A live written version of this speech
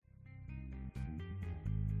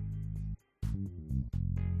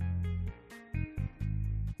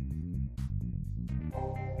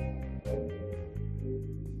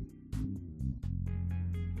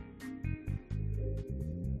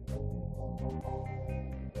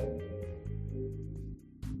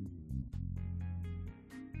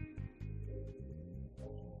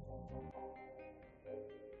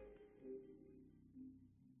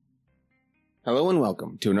Hello and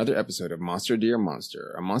welcome to another episode of Monster Dear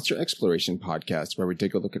Monster, a monster exploration podcast where we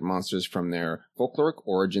take a look at monsters from their folkloric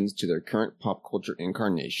origins to their current pop culture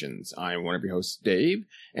incarnations. I'm one of your hosts, Dave,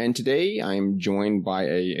 and today I'm joined by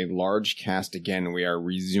a large cast again. We are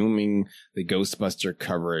resuming the Ghostbuster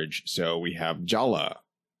coverage. So we have Jala.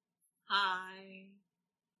 Hi.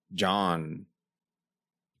 John.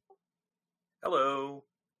 Hello.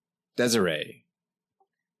 Desiree.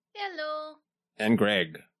 Hello. And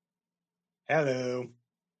Greg. Hello.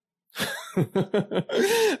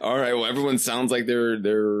 All right. Well, everyone sounds like they're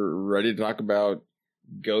ready to talk about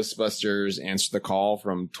Ghostbusters Answer the Call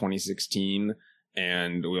from 2016.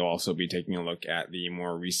 And we'll also be taking a look at the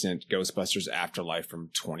more recent Ghostbusters Afterlife from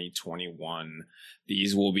 2021.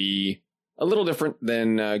 These will be a little different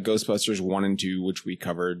than Ghostbusters 1 and 2, which we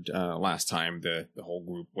covered last time the whole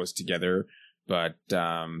group was together. But,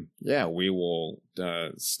 we will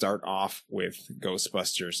start off with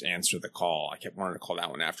Ghostbusters Answer the Call. I kept wanting to call that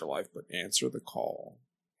one Afterlife, but Answer the Call.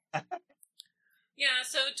 Yeah,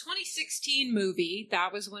 so 2016 movie,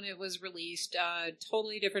 that was when it was released.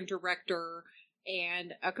 Totally different director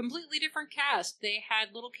and a completely different cast. They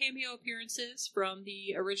had little cameo appearances from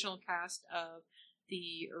the original cast of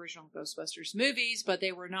the original Ghostbusters movies, but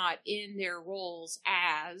they were not in their roles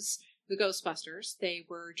as the Ghostbusters. They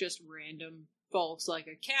were just random folks like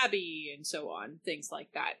a cabbie and so on, things like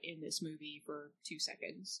that in this movie for 2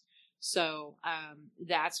 seconds. So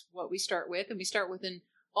that's what we start with. And we start with an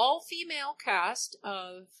all-female cast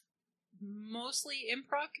of mostly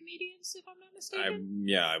improv comedians, if I'm not mistaken.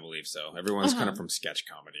 I believe so. Everyone's kind of from sketch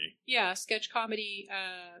comedy. Yeah, sketch comedy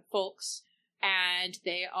folks. And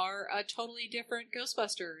they are a totally different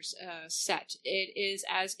Ghostbusters set. It is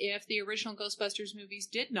as if the original Ghostbusters movies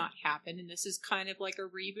did not happen, and this is kind of like a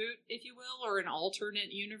reboot, if you will, or an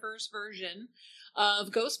alternate universe version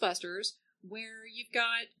of Ghostbusters, where you've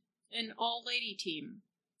got an all-lady team.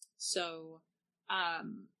 So,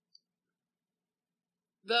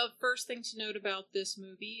 the first thing to note about this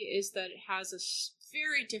movie is that it has a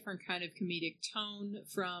very different kind of comedic tone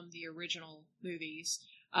from the original movies.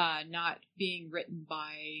 Not being written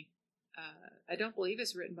by, I don't believe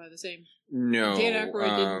it's written by the same. No. Dan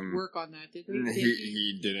Aykroyd didn't work on that, did he?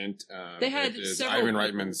 He didn't. They had several Ivan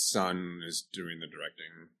people. Reitman's son is doing the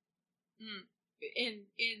directing.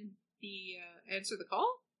 In the Answer the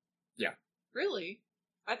Call? Yeah. Really?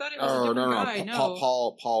 I thought it was a different guy. No.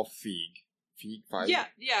 Paul Feig. Feig?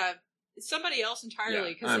 Yeah. Somebody else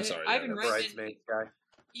entirely. Yeah, I'm sorry. Ivan Reitman. Bridesmaid guy.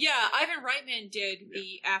 Yeah, Ivan Reitman did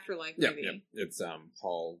the Afterlife movie. Yeah. It's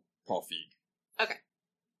Paul Feig. Okay.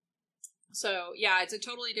 So, yeah, it's a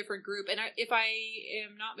totally different group. And if I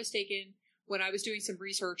am not mistaken, when I was doing some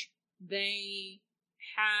research, they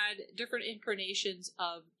had different incarnations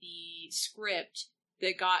of the script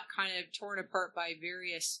that got kind of torn apart by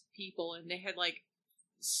various people. And they had,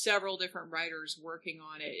 several different writers working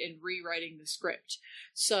on it and rewriting the script.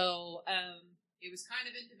 So, it was kind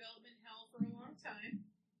of in development hell for a long time.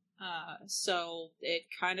 So it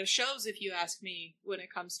kind of shows, if you ask me, when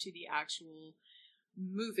it comes to the actual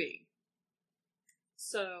movie.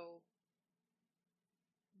 So,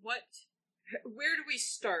 where do we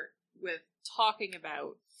start with talking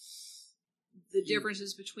about the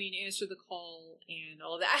differences between Answer the Call and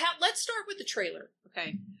all of that? Let's start with the trailer,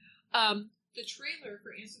 okay? The trailer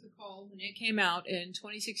for Answer the Call, when it came out in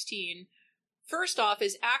 2016, first off,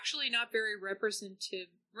 is actually not very representative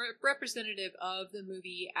of the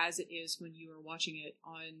movie as it is when you are watching it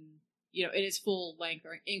on, in its full length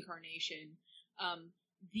or incarnation.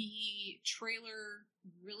 The trailer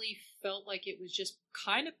really felt like it was just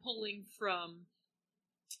kind of pulling from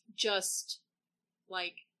just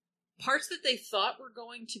parts that they thought were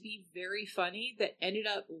going to be very funny that ended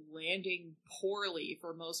up landing poorly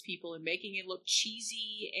for most people and making it look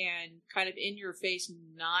cheesy and kind of in your face,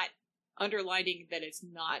 not underlining that it's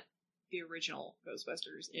not the original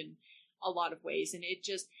Ghostbusters in a lot of ways, and it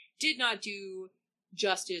just did not do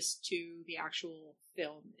justice to the actual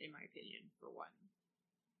film, in my opinion, for one.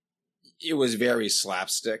 It was very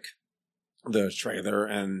slapstick, the trailer,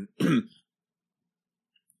 and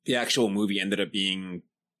the actual movie ended up being,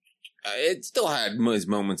 it still had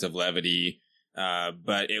moments of levity,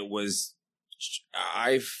 but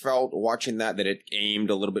I felt watching that it aimed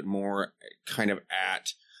a little bit more kind of at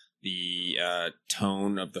the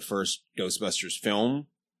tone of the first Ghostbusters film,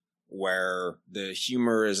 where the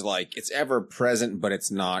humor is it's ever present, but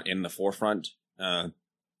it's not in the forefront.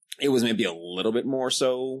 It was maybe a little bit more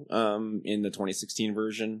so in the 2016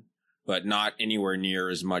 version, but not anywhere near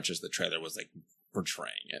as much as the trailer was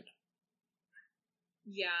portraying it.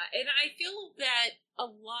 Yeah, and I feel that a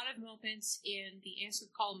lot of moments in the Answer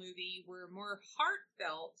the Call movie were more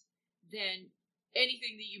heartfelt than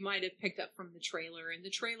anything that you might have picked up from the trailer. And the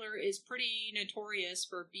trailer is pretty notorious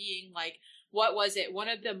for being like, what was it? One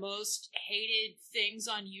of the most hated things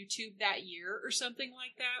on YouTube that year or something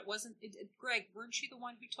like that. Wasn't it, Greg, weren't you the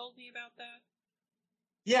one who told me about that?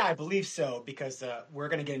 Yeah, I believe so, because we're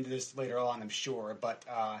going to get into this later on, I'm sure. But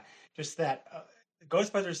just that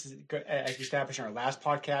Ghostbusters, as we established in our last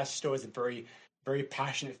podcast, still has a very, very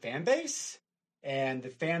passionate fan base. And the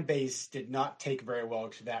fan base did not take very well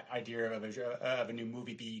to that idea of a new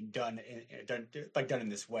movie being done in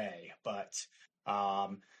this way. But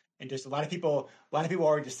and just a lot of people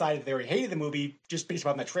already decided they already hated the movie just based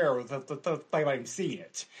on the trailer, without even seeing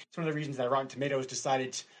it. It's one of the reasons that Rotten Tomatoes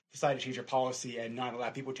decided to change their policy and not allow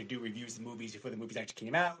people to do reviews of movies before the movies actually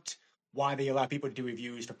came out. Why they allow people to do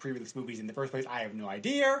reviews for pre-release movies in the first place, I have no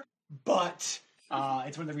idea. But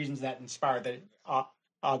it's one of the reasons that inspired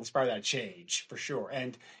that change, for sure.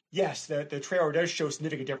 And yes, the trailer does show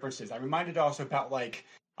significant differences. I'm reminded also about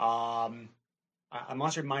I'm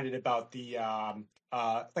also reminded about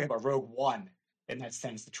about Rogue One. In that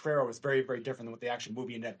sense, the trailer was very, very different than what the actual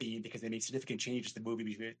movie ended up being, because they made significant changes to the movie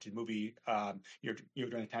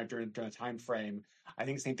during the time frame. I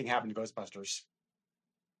think the same thing happened to Ghostbusters.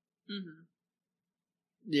 Mm-hmm.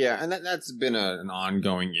 Yeah, and that's been an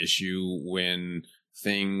ongoing issue when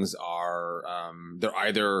things are they're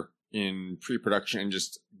either in pre-production and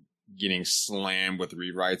just getting slammed with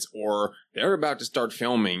rewrites, or they're about to start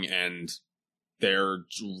filming and they're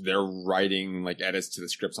writing like edits to the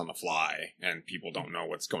scripts on the fly, and people don't know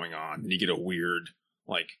what's going on, and you get a weird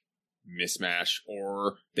like mismatch,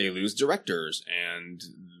 or they lose directors and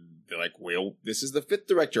they're like, well, this is the 5th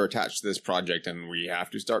director attached to this project and we have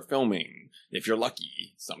to start filming. If you're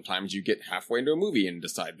lucky, sometimes you get halfway into a movie and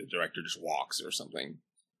decide the director just walks or something.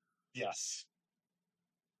 Yes.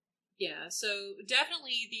 Yeah, so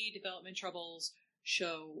definitely the development troubles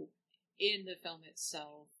show in the film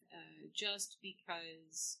itself, just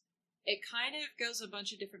because it kind of goes a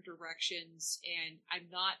bunch of different directions, and I'm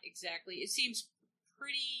not exactly, it seems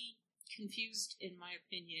pretty confused, in my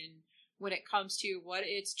opinion, when it comes to what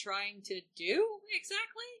it's trying to do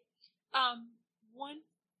exactly. One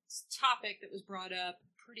topic that was brought up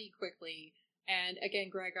pretty quickly, and again,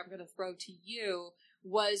 Greg, I'm going to throw to you,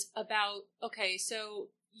 was about, okay, so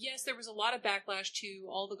yes, there was a lot of backlash to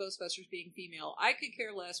all the Ghostbusters being female. I could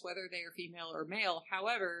care less whether they are female or male.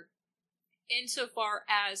 However, insofar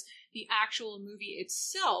as the actual movie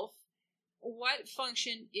itself, what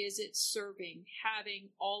function is it serving, having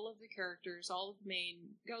all of the characters, all of the main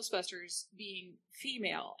Ghostbusters being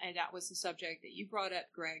female? And that was the subject that you brought up,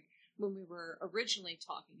 Greg, when we were originally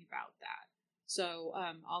talking about that. So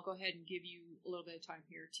I'll go ahead and give you a little bit of time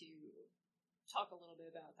here to talk a little bit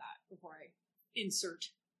about that before I insert.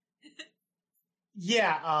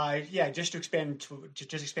 Just to expand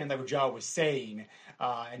like what Joe was saying,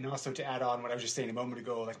 and also to add on what I was just saying a moment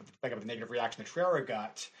ago, like the negative reaction the trailer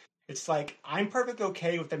got. It's like, I'm perfectly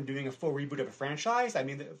okay with them doing a full reboot of a franchise. I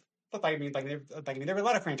mean, there were a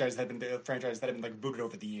lot of franchises that have been like rebooted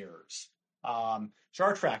over the years.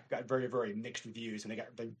 Star Trek got very, very mixed reviews, and when it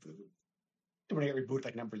got rebooted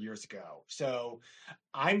like a number of years ago. So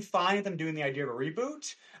I'm fine with them doing the idea of a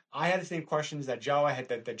reboot. I had the same questions that Jawa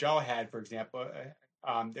had, for example.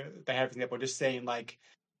 They had, for example, just saying like,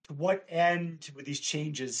 to what end were these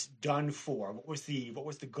changes done for? What was the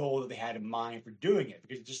goal that they had in mind for doing it?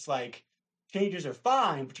 Because it's just like, changes are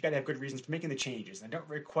fine, but you got to have good reasons for making the changes. I don't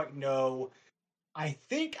really quite know. I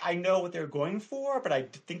think I know what they're going for, but I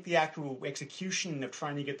think the actual execution of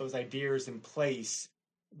trying to get those ideas in place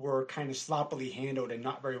were kind of sloppily handled and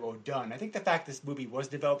not very well done. I think the fact this movie was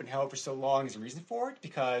developed and held for so long is a reason for it,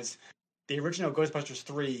 because the original Ghostbusters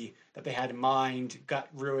 3 that they had in mind got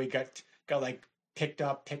like picked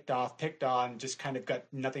up, picked off, picked on, just kind of got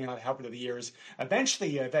nothing out of help over the years.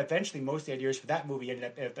 Eventually, most of the ideas for that movie ended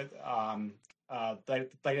up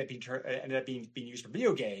being used for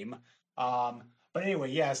video game. But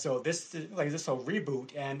anyway, yeah. So this whole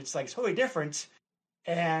reboot, and it's like totally different.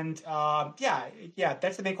 And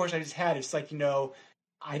that's the main question I just had. It's like,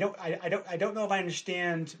 I don't know if I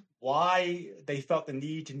understand why they felt the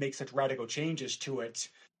need to make such radical changes to it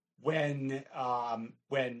when I'm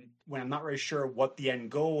not really sure what the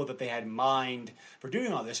end goal that they had in mind for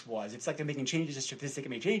doing all this was. It's like they're making changes just to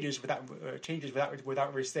make changes without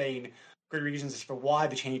really saying good reasons for why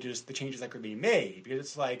the changes that could be made. Because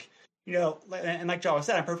it's like, and like Jawa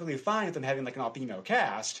said, I'm perfectly fine with them having like an all-female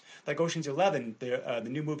cast. Like Ocean's 11, the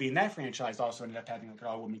new movie in that franchise also ended up having like an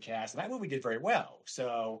all-woman cast, and that movie did very well.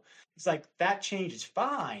 So it's like that change is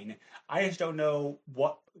fine. I just don't know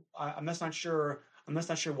I'm just not sure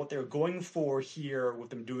what they're going for here with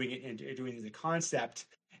them doing it and doing it as a concept.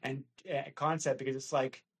 and concept, because it's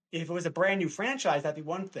like, if it was a brand new franchise, that'd be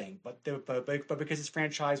one thing. But because this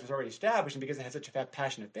franchise was already established and because it has such a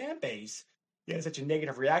passionate fan base, you had such a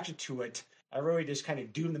negative reaction to it. I really just kind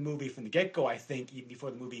of doomed the movie from the get go. I think even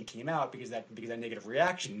before the movie came out, because that negative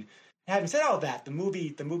reaction. Having said all that, the movie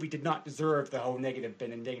did not deserve the whole negative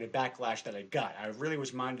backlash that it got. I really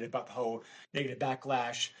was minded about the whole negative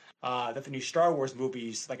backlash that the new Star Wars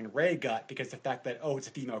movies, like in Rey, got, because the fact that, oh, it's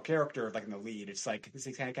a female character like in the lead. It's like this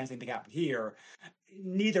kind of same thing happened here.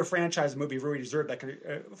 Neither franchise movie really deserved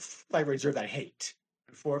that hate.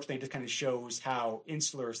 Unfortunately, it just kind of shows how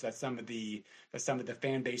insular that some of the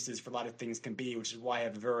fan bases for a lot of things can be, which is why I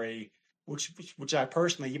have which I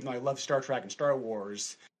personally, even though I love Star Trek and Star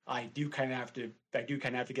Wars, I do kind of have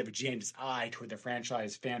to give a jaundiced eye toward the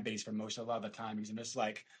franchise fan base for a lot of the time, because I'm just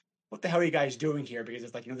like, what the hell are you guys doing here? Because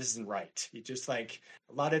it's like, this isn't right. It's just like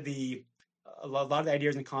a lot of the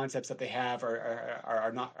ideas and concepts that they have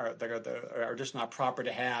are just not proper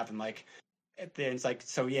to have, and like it's like,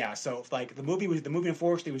 so yeah, so like the movie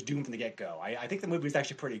unfortunately was doomed from the get go. I think the movie was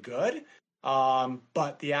actually pretty good.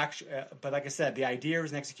 But but like I said, the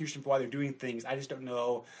ideas and execution for why they're doing things, I just don't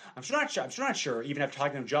know. I'm still not sure. Even after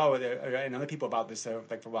talking to Joe and other people about this,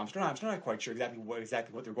 like for a while, I'm still not quite sure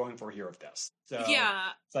exactly what they're going for here with this. So yeah,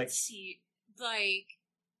 it's like, let's see, like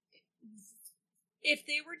if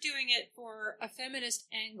they were doing it for a feminist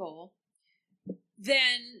angle,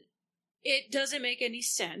 then it doesn't make any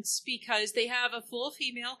sense, because they have a full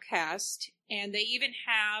female cast, and they even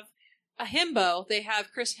have a himbo. They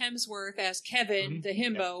have Chris Hemsworth as Kevin, the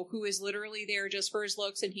himbo, who is literally there just for his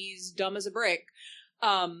looks, and he's dumb as a brick.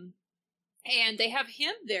 And they have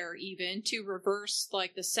him there even to reverse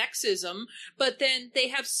like the sexism, but then they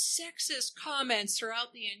have sexist comments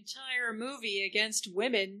throughout the entire movie against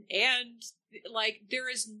women, and like there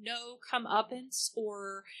is no comeuppance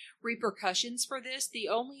or repercussions for this. The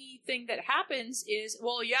only thing that happens is,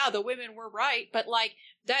 well, yeah, the women were right, but like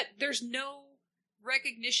that, there's no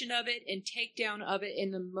recognition of it and takedown of it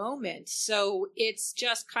in the moment. So it's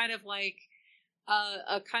just kind of like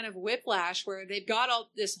a kind of whiplash where they've got all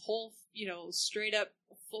this whole, straight up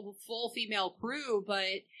full female crew,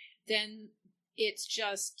 but then it's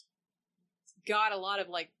just got a lot of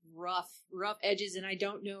like rough edges. And I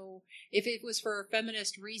don't know if it was for a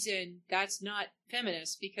feminist reason. That's not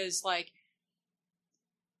feminist, because like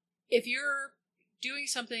if you're doing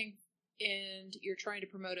something and you're trying to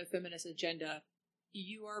promote a feminist agenda,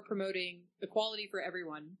 you are promoting equality for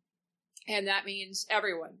everyone. And that means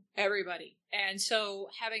everybody. And so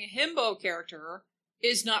having a himbo character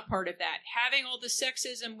is not part of that. Having all the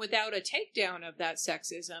sexism without a takedown of that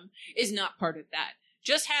sexism is not part of that.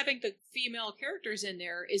 Just having the female characters in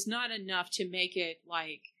there is not enough to make it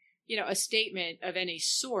like, a statement of any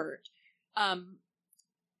sort.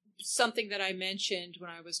 Something that I mentioned when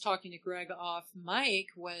I was talking to Greg off mic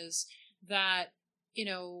was that,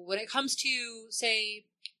 when it comes to, say,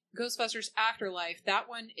 Ghostbusters Afterlife, that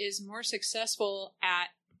one is more successful at,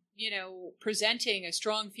 presenting a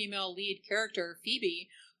strong female lead character, Phoebe,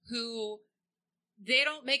 who they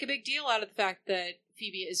don't make a big deal out of the fact that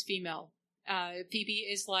Phoebe is female. Phoebe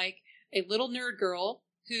is like a little nerd girl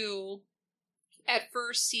who at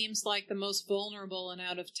first seems like the most vulnerable and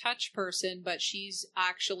out of touch person, but she's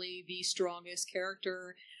actually the strongest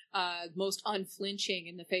character, most unflinching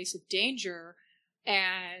in the face of danger.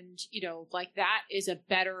 And, like that is a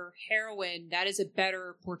better heroine. That is a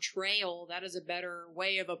better portrayal. That is a better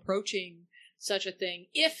way of approaching such a thing,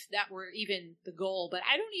 if that were even the goal. But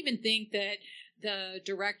I don't even think that the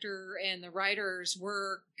director and the writers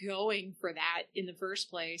were going for that in the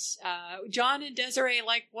first place. John and Desiree,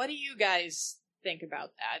 like, what do you guys think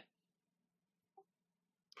about that?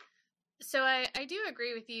 So I do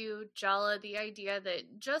agree with you, Jala, the idea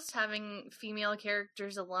that just having female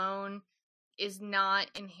characters alone is not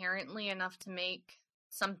inherently enough to make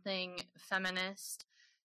something feminist.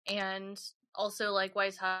 And also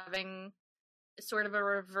likewise having sort of a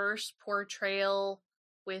reverse portrayal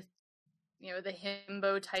with, the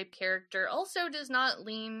himbo type character also does not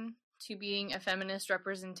lean to being a feminist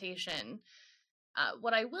representation.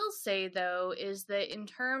 What I will say, though, is that in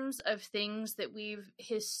terms of things that we've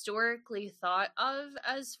historically thought of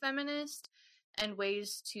as feminist and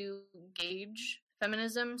ways to gauge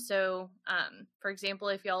feminism, so, for example,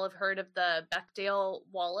 if y'all have heard of the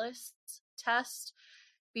Bechdel-Wallace test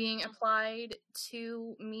being applied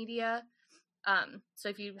to media, so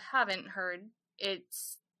if you haven't heard,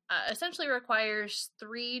 it's essentially requires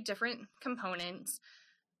 3 different components.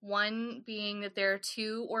 One being that there are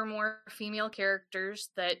 2 or more female characters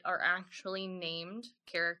that are actually named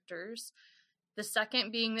characters. The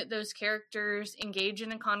second being that those characters engage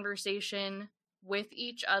in a conversation with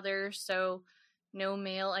each other, so no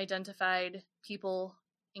male identified people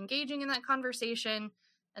engaging in that conversation.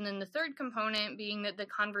 And then the third component being that the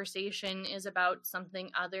conversation is about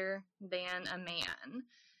something other than a man.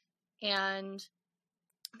 And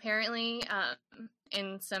apparently,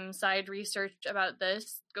 in some side research about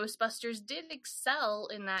this, Ghostbusters did excel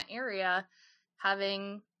in that area,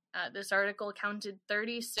 having this article counted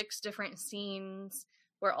 36 different scenes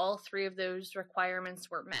where all three of those requirements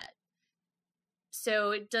were met.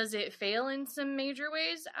 So does it fail in some major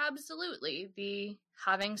ways? Absolutely. The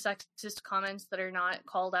having sexist comments that are not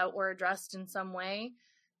called out or addressed in some way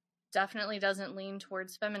definitely doesn't lean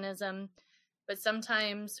towards feminism. But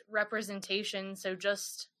sometimes representation, so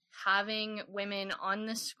just having women on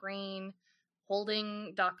the screen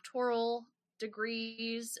holding doctoral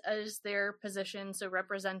degrees as their position, so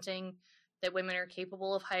representing that women are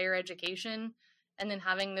capable of higher education, and then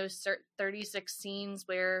having those 36 scenes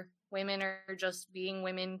where women are just being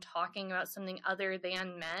women talking about something other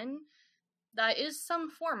than men, that is some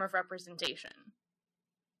form of representation.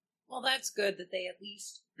 Well, that's good that they at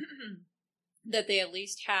least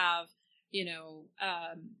have,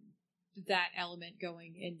 that element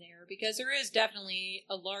going in there, because there is definitely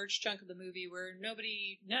a large chunk of the movie where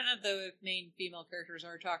none of the main female characters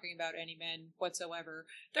are talking about any men whatsoever.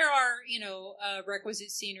 There are, a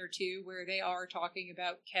requisite scene or two where they are talking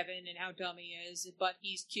about Kevin and how dumb he is, but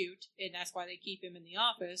he's cute, and that's why they keep him in the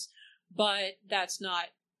office, but that's not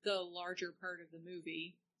the larger part of the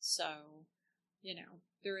movie, so,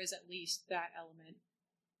 there is at least that element.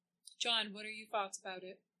 John, what are your thoughts about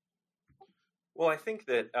it? Well, I think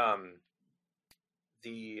that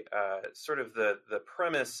the sort of the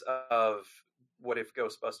premise of what if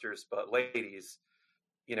Ghostbusters but ladies,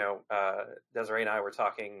 Desiree and I were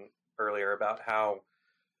talking earlier about how,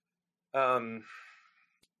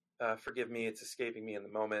 forgive me, it's escaping me in the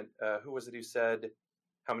moment. Who was it who said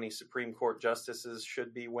how many Supreme Court justices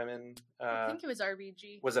should be women? I think it was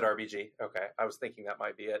RBG. Was it RBG? Okay, I was thinking that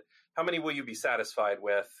might be it. How many will you be satisfied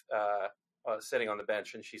with sitting on the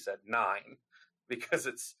bench? And she said 9. Because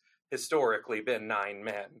it's historically been 9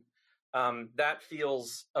 men. That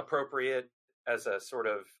feels appropriate as a sort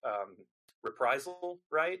of reprisal,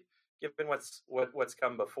 right? Given what's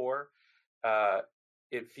come before.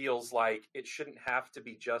 It feels like it shouldn't have to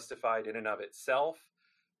be justified in and of itself,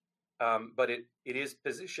 but it is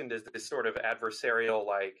positioned as this sort of adversarial,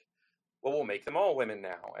 like, well, we'll make them all women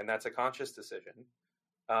now, and that's a conscious decision.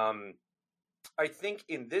 I think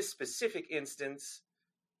in this specific instance,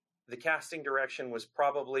 the casting direction was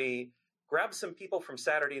probably grab some people from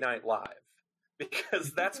Saturday Night Live,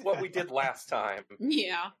 because that's what we did last time.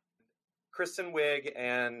 Yeah. Kristen Wiig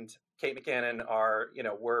and Kate McKinnon are,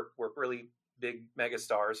 were really big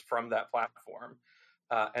megastars from that platform.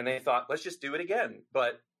 And they thought, let's just do it again,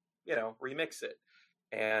 but, remix it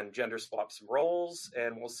and gender swap some roles,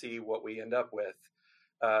 and we'll see what we end up with.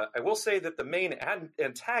 I will say that the main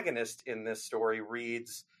antagonist in this story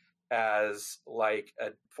reads as like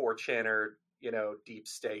a 4chaner, deep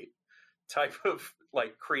state type of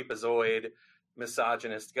like creepazoid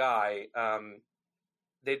misogynist guy.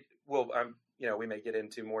 We may get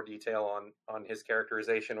into more detail on his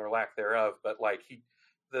characterization or lack thereof, but like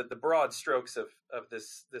the broad strokes of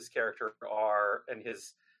this character are, and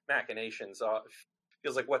his machinations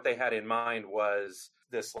feels like what they had in mind was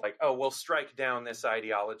this, like, oh, we'll strike down this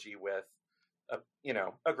ideology with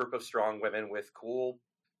a group of strong women with cool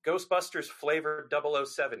Ghostbusters flavored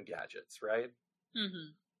 007 gadgets, right? Mm-hmm.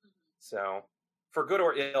 So, for good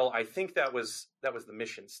or ill, I think that was the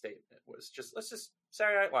mission statement. Was let's just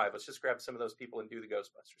Saturday Night Live. Let's just grab some of those people and do the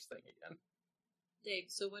Ghostbusters thing again. Dave,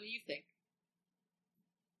 so what do you think?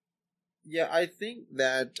 Yeah, I think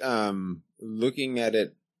that looking at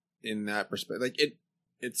it in that perspective, like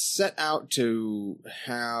it's set out to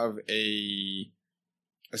have a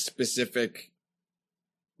specific,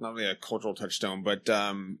 not only a cultural touchstone, but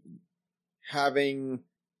having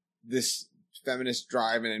this feminist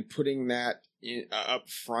drive and putting that up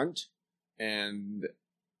front. And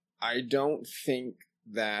I don't think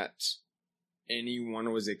that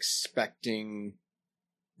anyone was expecting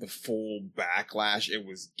the full backlash it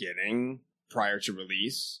was getting prior to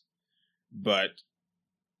release. But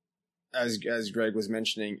as Greg was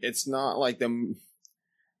mentioning, it's not like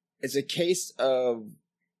it's a case of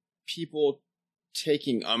people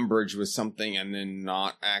taking umbrage with something and then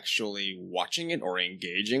not actually watching it or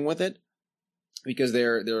engaging with it, because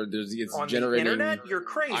it's on generating the internet. You're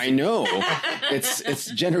crazy. I know.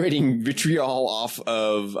 it's generating vitriol off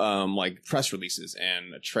of like press releases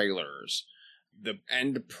and trailers. The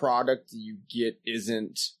end product you get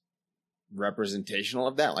isn't representational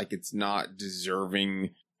of that. Like, it's not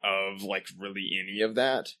deserving of like really any of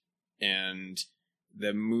that. And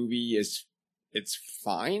the movie it's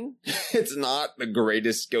fine. It's not the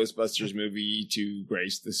greatest Ghostbusters movie to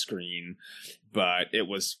grace the screen, but it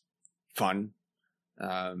was fun.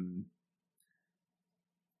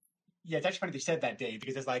 Yeah, it's actually funny they said that, Dave,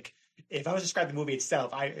 because it's like, if I was to describe the movie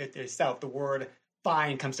itself, the word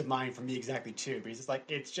fine comes to mind for me exactly too. Because it's like,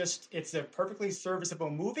 it's a perfectly serviceable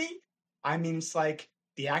movie. I mean, it's like,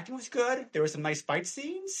 the acting was good. There were some nice fight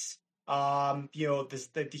scenes.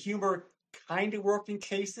 The humor kind of worked in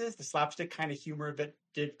cases. The slapstick kind of humor of it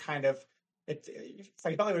did kind of, it's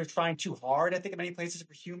like, I felt like they were trying too hard, I think, in many places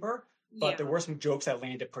for humor. But there were some jokes that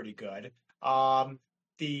landed pretty good.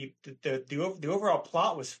 The overall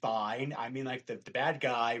plot was fine. I mean, like the bad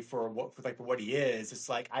guy for what he is. It's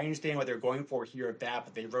like, I understand what they're going for here at that,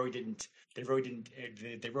 but they really didn't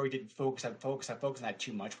focus on that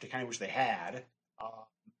too much. Which I kind of wish they had.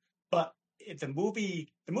 But the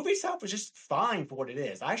movie itself was just fine for what it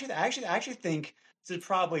is. I actually think this is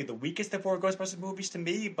probably the weakest of four Ghostbusters movies to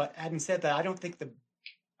me. But having said that, I don't think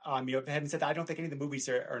I don't think any of the movies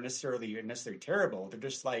are necessarily terrible. They're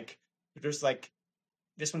just like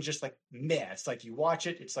this one's just like meh. It's like you watch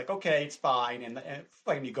it, it's like, okay, it's fine, and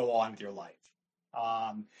you go on with your life.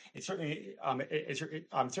 It certainly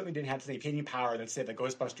didn't have the same opinion power that, say, the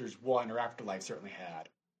Ghostbusters 1 or Afterlife certainly had.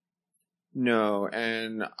 No,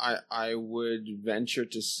 and I would venture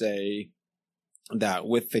to say that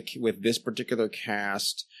with this particular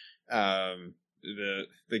cast, the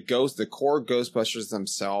core Ghostbusters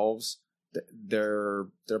themselves, their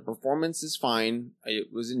performance is fine.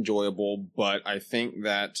 It was enjoyable, but I think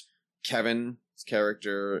that Kevin's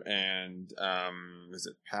character and is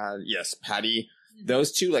it Patty? Yes, Patty.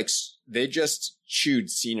 Those two, like, they just chewed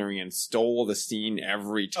scenery and stole the scene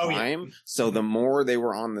every time. Oh, yeah. So the more they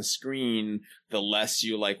were on the screen, the less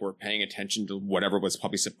you were paying attention to whatever was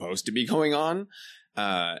probably supposed to be going on.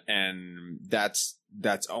 And that's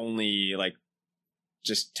only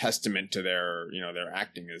just testament to their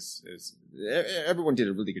acting is everyone did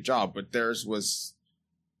a really good job, but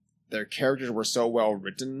their characters were so well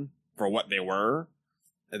written for what they were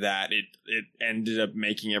that it ended up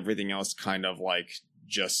making everything else kind of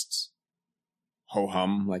just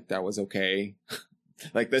ho-hum, that was okay.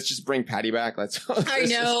 Let's just bring Patty back. I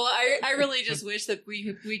know. I really just wish that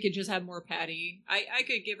we could just have more Patty. I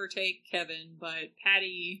could give or take Kevin, but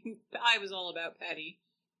Patty, I was all about Patty.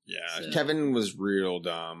 Yeah, so. Kevin was real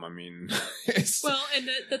dumb. I mean, well, and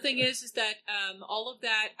the thing is that all of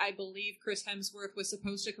that, I believe Chris Hemsworth was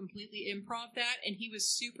supposed to completely improv that, and he was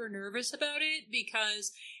super nervous about it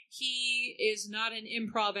because he is not an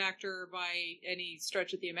improv actor by any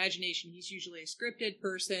stretch of the imagination. He's usually a scripted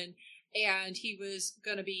person, and he was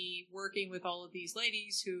going to be working with all of these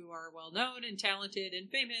ladies who are well known and talented and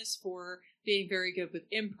famous for being very good with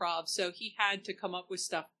improv. So he had to come up with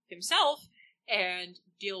stuff himself and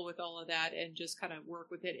deal with all of that and just kind of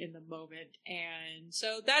work with it in the moment. And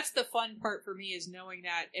so that's the fun part for me, is knowing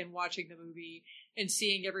that and watching the movie and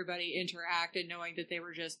seeing everybody interact and knowing that they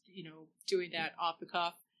were just, doing that off the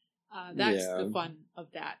cuff. That's the fun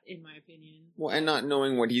of that, in my opinion. Well, and not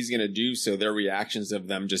knowing what he's going to do, so their reactions of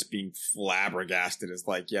them just being flabbergasted is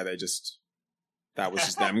that was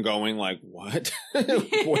just them going what?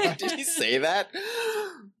 What did he say that?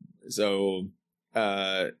 So,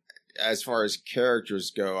 as far as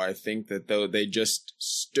characters go, I think that though they just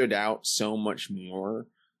stood out so much more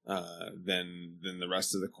than the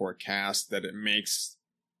rest of the core cast, that it makes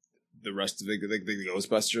the rest of the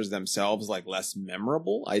Ghostbusters themselves less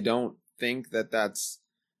memorable. I don't think that's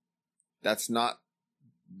not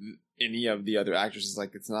any of the other actors.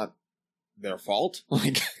 It's not their fault.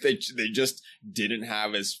 They just didn't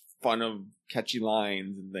have as fun of catchy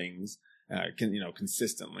lines and things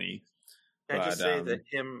consistently. Can I just say that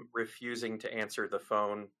him refusing to answer the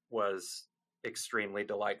phone was extremely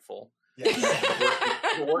delightful. Yeah.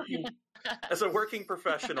 As a working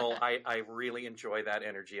professional, I really enjoy that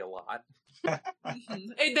energy a lot.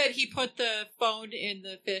 And that he put the phone in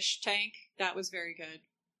the fish tank, that was very good.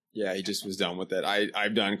 Yeah, he just was done with it.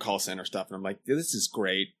 I've done call center stuff, and I'm like, this is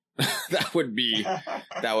great. that would be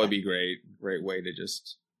great. Great way to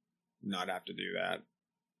just not have to do that.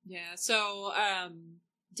 Yeah, so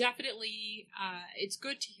definitely, it's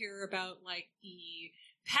good to hear about the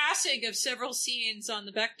passing of several scenes on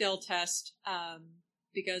the Bechdel test,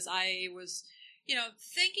 because I was,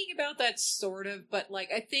 thinking about that sort of, but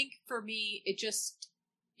I think for me, it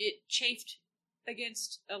chafed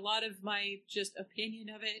against a lot of my just opinion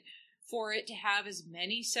of it, for it to have as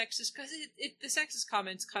many sexist, because the sexist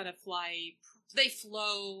comments kind of they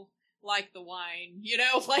flow like the wine,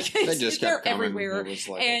 they're everywhere,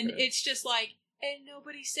 it's just and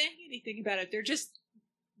nobody's saying anything about it. They're just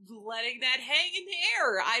letting that hang in the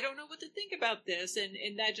air. I don't know what to think about this, and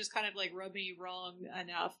that just kind of like rubbed me wrong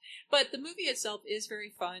enough. But the movie itself is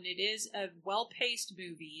very fun. It is a well-paced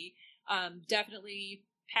movie. Definitely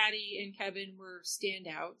Patty and Kevin were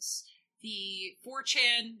standouts. The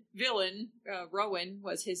 4chan villain, Rowan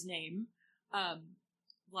was his name.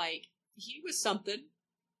 Like, he was something.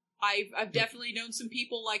 I've definitely known some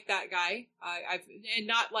people like that guy. And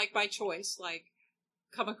not like by choice, like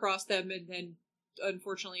come across them and then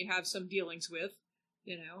unfortunately have some dealings with,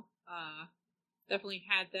 definitely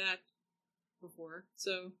had that before.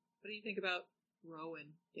 So what do you think about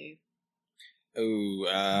Rowan, Dave?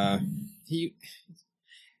 Oh, he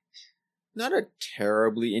not a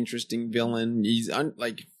terribly interesting villain. He's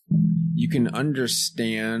you can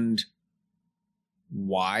understand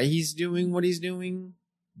why he's doing what he's doing,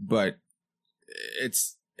 but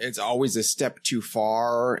it's always a step too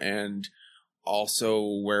far. And also,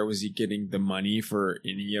 where was he getting the money for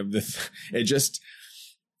any of the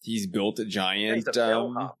he's built a giant He's a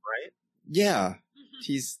bellhop, right? Yeah,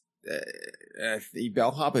 he's he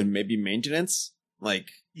bellhop and maybe maintenance,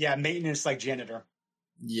 Yeah, maintenance like janitor.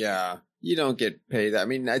 Yeah, you don't get paid. I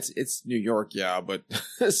mean, it's New York, yeah, but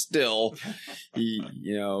still,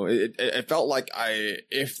 it felt like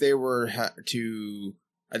if they were to,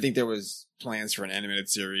 I think there was plans for an animated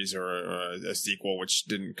series or a sequel, which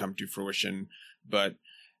didn't come to fruition. But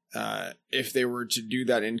if they were to do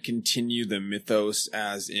that and continue the mythos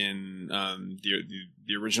as in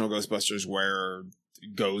the original Ghostbusters, where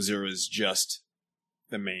Gozer is just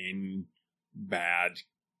the main bad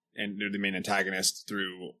and they're the main antagonist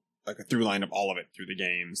through like a through line of all of it, through the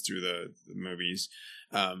games, through the movies,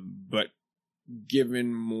 but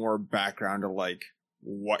given more background to like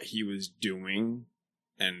what he was doing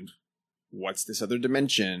and what's this other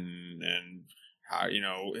dimension and how,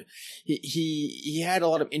 he had a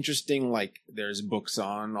lot of interesting, like there's books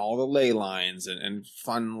on all the ley lines and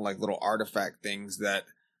fun like little artifact things that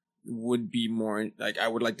would be more like, I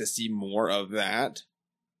would like to see more of that.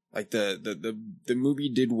 Like the movie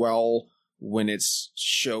did well when it's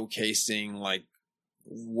showcasing like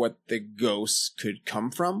what the ghosts could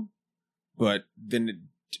come from, but then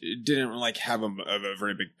it didn't like have a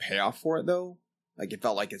very big payoff for it though. Like it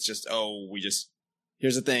felt like it's just,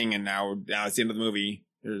 here's the thing, and now it's the end of the movie.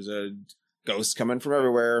 There's a ghost coming from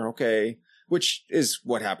everywhere. Okay, which is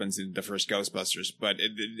what happens in the first Ghostbusters, but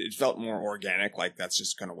it felt more organic. Like that's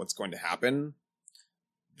just kind of what's going to happen.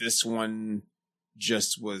 This one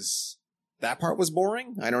just was, that part was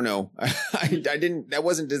boring. I don't know. That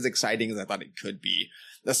wasn't as exciting as I thought it could be,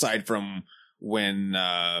 aside from when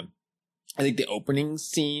I think the opening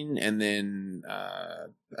scene and then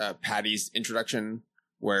Patty's introduction,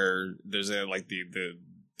 where there's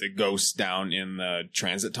the ghosts down in the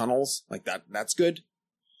transit tunnels, like that's good.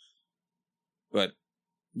 But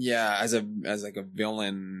yeah, as a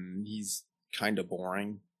villain, he's kind of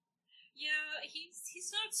boring. Yeah,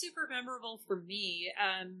 he's not super memorable for me.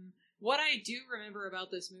 What I do remember about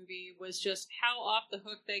this movie was just how off the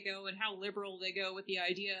hook they go and how liberal they go with the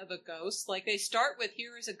idea of a ghost. Like, they start with,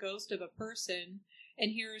 here is a ghost of a person,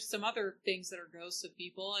 and here's some other things that are ghosts of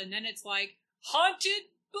people, and then it's like, haunted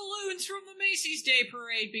balloons from the Macy's Day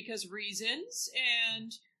Parade because reasons,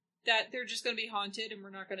 and that they're just going to be haunted, and we're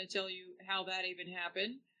not going to tell you how that even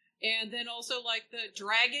happened. And then also, like, the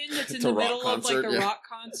dragon that's in the middle of, like, the rock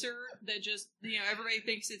concert that just, everybody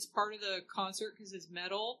thinks it's part of the concert because it's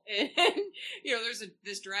metal. And, there's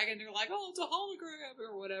this dragon, they're like, oh, it's a hologram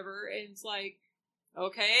or whatever. And it's like,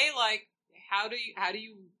 okay, like, how do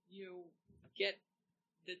you get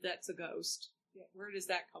that that's a ghost? Where does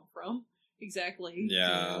that come from? Exactly.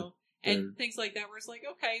 Yeah. And things like that where it's like,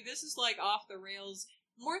 okay, this is, like, off the rails.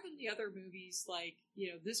 More than the other movies, like,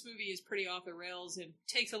 this movie is pretty off the rails and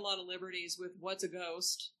takes a lot of liberties with what's a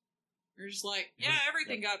ghost. You're just like, yeah,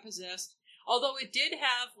 everything got possessed. Although it did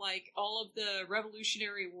have, like, all of the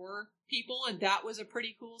Revolutionary War people, and that was a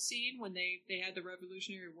pretty cool scene when they had the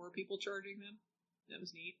Revolutionary War people charging them. That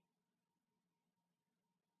was neat.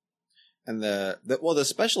 And the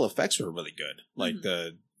special effects were really good. Like,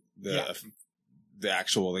 the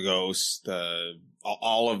ghosts,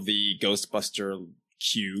 all of the Ghostbuster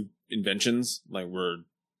Q inventions were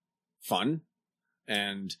fun,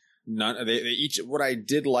 and they each, what I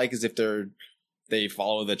did like is if they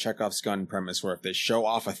follow the Chekhov's gun premise where if they show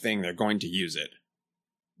off a thing they're going to use it,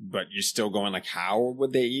 but you're still going like, how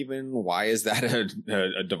would they even, why is that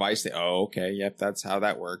a device that, oh okay, yep, that's how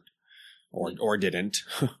that worked, or didn't.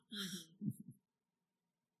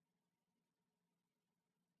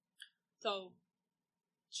 So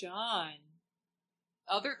John,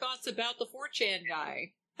 other thoughts about the 4chan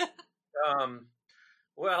guy?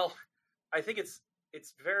 Well, I think it's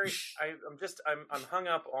very. I'm hung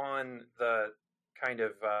up on the kind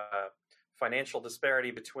of financial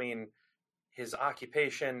disparity between his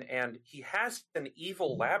occupation and he has an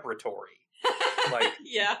evil laboratory. Like,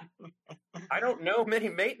 yeah. I don't know many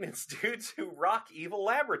maintenance dudes who rock evil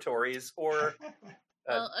laboratories or.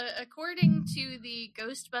 Well, according to the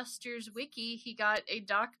Ghostbusters wiki, he got a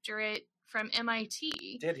doctorate from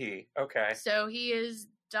MIT. Did he? Okay. So he is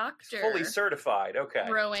Dr. Fully certified. Okay.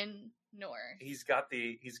 Rowan Noor. He's got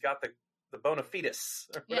the bona fides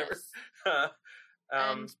or whatever. Yes.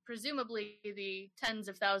 And presumably the tens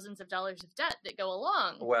of thousands of dollars of debt that go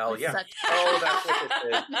along. Well, with yeah. such That's what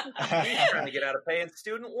it is. He's trying to get out of paying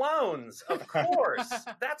student loans. Of course.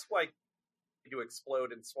 That's why you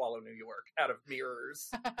explode and swallow New York out of mirrors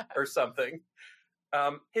or something.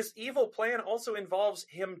 His evil plan also involves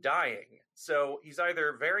him dying. So he's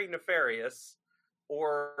either very nefarious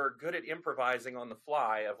or good at improvising on the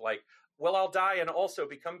fly of like, well, I'll die and also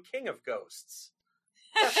become king of ghosts.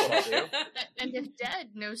 That's what I'll do. And if dead,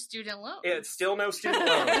 no student loan. It's still no student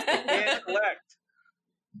loans. They can't collect.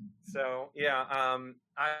 So, yeah, I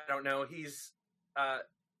don't know. He's,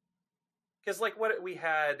 because like what we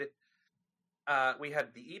had the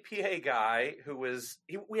EPA guy who was,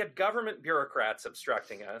 we had government bureaucrats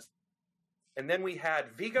obstructing us. And then we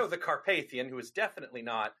had Vigo the Carpathian, who is definitely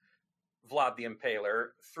not Vlad the Impaler,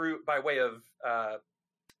 by way of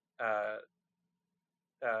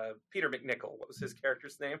Peter McNichol. What was his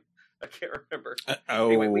character's name? I can't remember.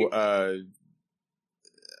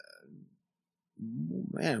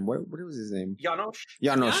 Man, what was his name? Janosch,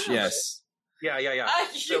 yes. Yeah.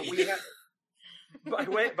 So we had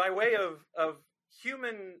by way of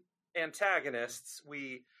human antagonists,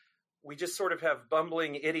 we just sort of have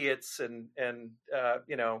bumbling idiots and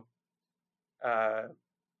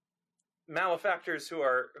malefactors who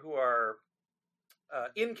are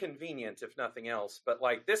inconvenient, if nothing else. But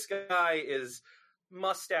like this guy is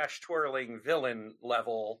mustache twirling villain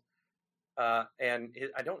level, and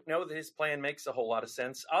I don't know that his plan makes a whole lot of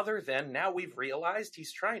sense. Other than now we've realized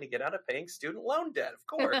he's trying to get out of paying student loan debt. Of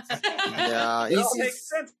course, yeah, it all makes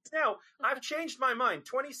sense now. I've changed my mind.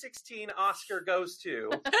 2016 Oscar goes to.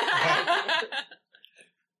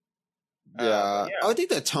 Yeah. I think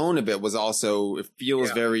the tone of it was also, it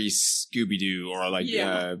feels very Scooby-Doo or like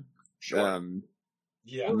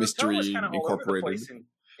Mystery Incorporated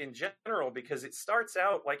in general, because it starts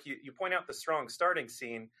out like you point out the strong starting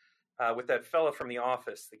scene with that fellow from The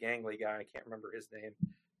Office, the gangly guy. I can't remember his name,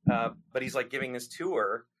 but he's like giving this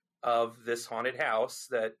tour of this haunted house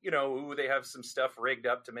that they have some stuff rigged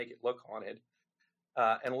up to make it look haunted,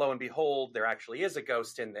 and lo and behold, there actually is a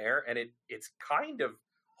ghost in there, and it's kind of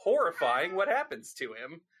horrifying what happens to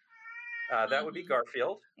him. That would be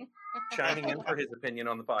Garfield chiming in for his opinion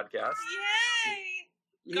on the podcast.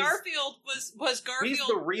 Yay! Garfield was Garfield. He's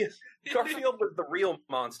the real Garfield was the real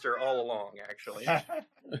monster all along, actually. Yes,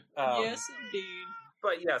 indeed.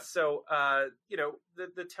 But yeah, so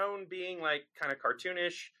the tone being like kind of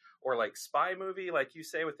cartoonish or like spy movie, like you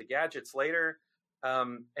say, with the gadgets later,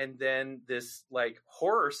 and then this like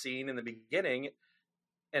horror scene in the beginning.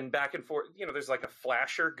 And back and forth, there's like a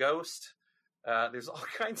flasher ghost. There's all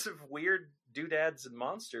kinds of weird doodads and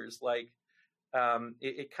monsters. Like,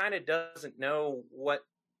 it kind of doesn't know what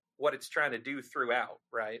it's trying to do throughout,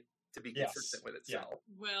 right? To be consistent with itself. Yeah.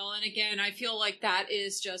 Well, and again, I feel like that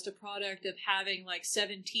is just a product of having like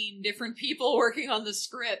 17 different people working on the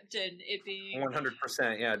script and it being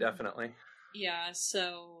 100%. Yeah, definitely. Yeah.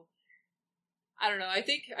 So I don't know. I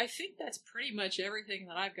think that's pretty much everything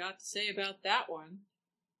that I've got to say about that one.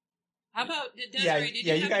 How about Desiree?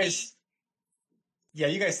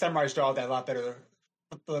 You guys summarized all that a lot better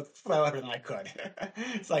than I could.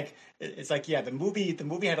 It's like the movie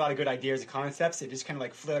had a lot of good ideas and concepts. It just kind of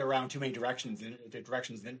like flowed around too many directions, and the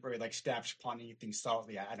directions didn't really like establish upon anything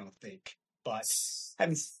solidly. I don't think. But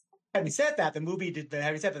having said that, the movie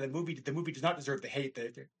does not deserve the hate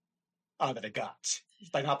that it got.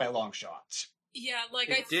 It's like not by a long shot. Yeah,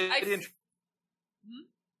 like I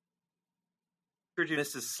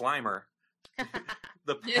Mrs. Slimer.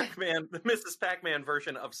 The Pac-Man, the Mrs. Pac-Man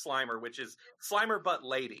version of Slimer, which is Slimer but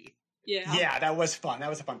lady. Yeah. Yeah, that was fun. That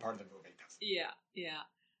was a fun part of the movie. Yeah.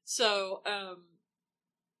 So, I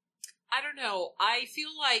don't know. I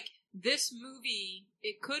feel like this movie,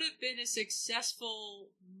 it could have been a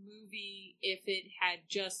successful movie if it had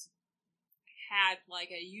just had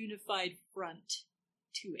like a unified front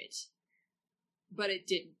to it. But it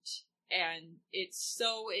didn't. And it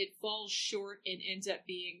falls short and ends up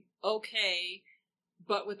being okay,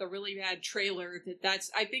 but with a really bad trailer.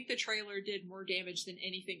 I think the trailer did more damage than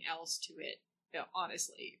anything else to it.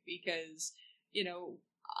 honestly, because,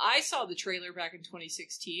 I saw the trailer back in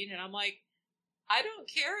 2016 and I'm like, I don't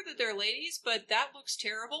care that they're ladies, but that looks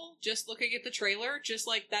terrible just looking at the trailer. Just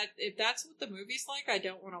like that, if that's what the movie's like, I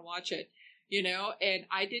don't want to watch it, and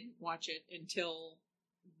I didn't watch it until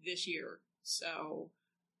this year. So,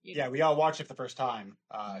 yeah, we all watched it for the first time.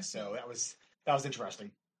 So that was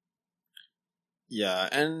interesting. Yeah,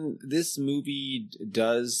 and this movie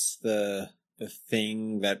does the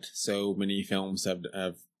thing that so many films have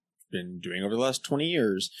been doing over the last 20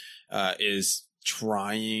 years, is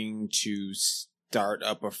trying to start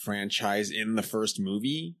up a franchise in the first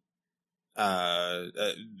movie.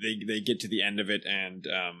 They get to the end of it, and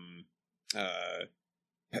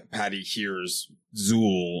Patty hears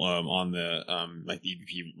Zool on the like the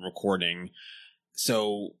EVP recording,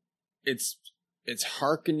 so it's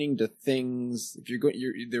hearkening to things. If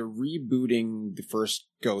they're rebooting the first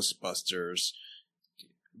Ghostbusters,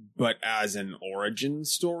 but as an origin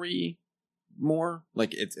story, more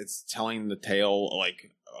like it's telling the tale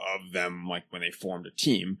like of them, like when they formed a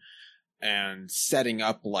team, and setting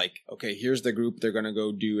up like, okay, here's the group, they're gonna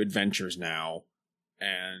go do adventures now,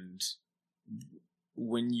 and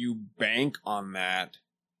when you bank on that,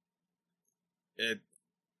 it's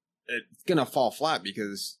gonna fall flat,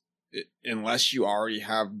 because unless you already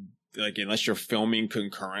have, like, unless you're filming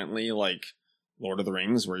concurrently, like Lord of the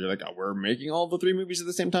Rings, where you're like, oh, we're making all the 3 movies at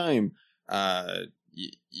the same time,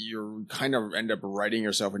 you kind of end up writing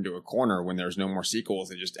yourself into a corner when there's no more sequels.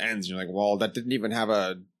 It just ends. You're like, well, that didn't even have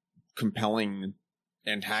a compelling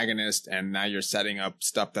antagonist, and now you're setting up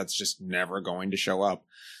stuff that's just never going to show up.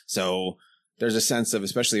 So there's a sense of,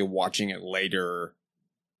 especially watching it later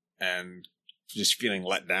and just feeling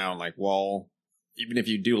let down, like, well, even if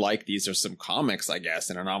you do like these, there's some comics, I guess,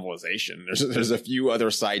 and a novelization. There's a few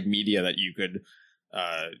other side media that you could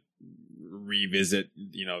revisit,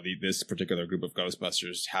 this particular group of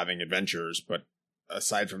Ghostbusters having adventures. But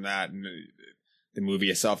aside from that, the movie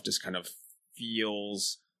itself just kind of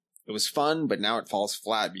feels, it was fun, but now it falls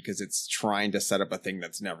flat because it's trying to set up a thing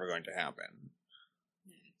that's never going to happen.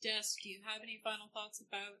 Des, do you have any final thoughts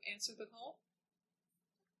about Answer the Call?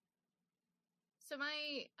 So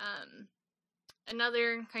my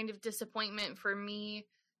another kind of disappointment for me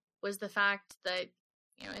was the fact that,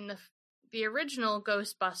 in the original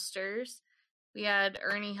Ghostbusters, we had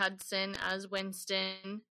Ernie Hudson as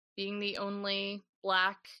Winston, being the only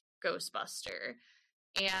black Ghostbuster,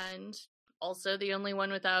 and also the only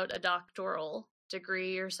one without a doctoral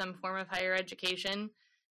degree or some form of higher education.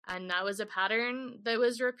 And that was a pattern that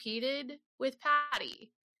was repeated with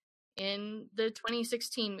Patty in the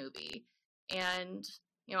 2016 movie. And,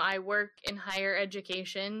 I work in higher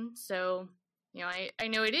education, so, I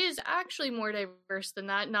know it is actually more diverse than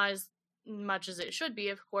that, not as much as it should be,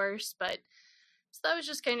 of course, but so that was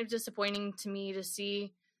just kind of disappointing to me to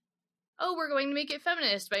see, oh, we're going to make it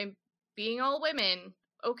feminist by being all women.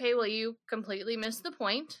 Okay, well, you completely missed the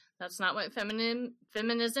point. That's not what feminism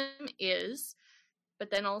is. But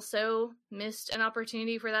then also missed an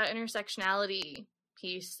opportunity for that intersectionality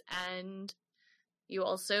piece, and you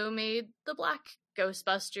also made the black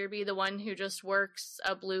Ghostbuster be the one who just works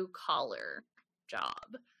a blue-collar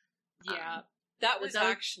job. Yeah. That was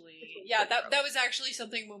actually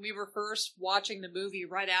something when we were first watching the movie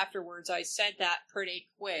right afterwards. I said that pretty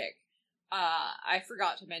quick. I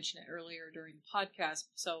forgot to mention it earlier during the podcast,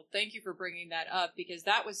 so thank you for bringing that up, because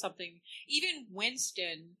that was something, even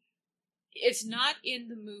Winston, it's not in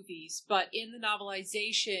the movies, but in the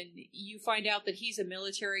novelization, you find out that he's a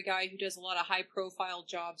military guy who does a lot of high-profile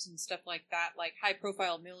jobs and stuff like that, like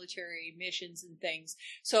high-profile military missions and things.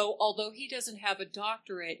 So, although he doesn't have a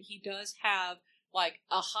doctorate, he does have, like,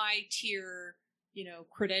 a high-tier,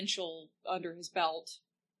 credential under his belt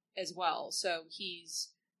as well. So,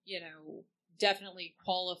 he's, definitely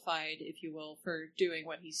qualified, if you will, for doing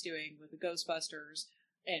what he's doing with the Ghostbusters,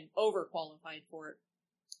 and overqualified for it.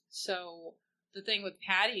 So the thing with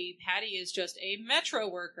Patty is just a metro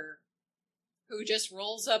worker who just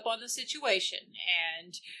rolls up on the situation,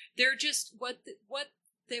 and they're just what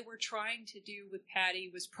they were trying to do with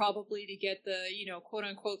Patty was probably to get the, quote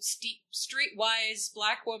unquote streetwise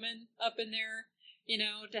black woman up in there,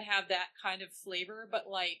 to have that kind of flavor, but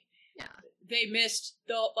yeah, they missed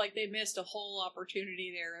a whole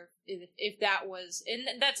opportunity there if that was,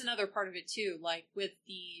 and that's another part of it too, like with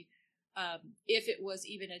the if it was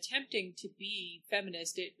even attempting to be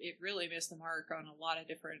feminist, it really missed the mark on a lot of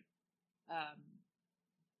different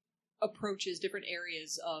approaches, different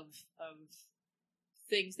areas of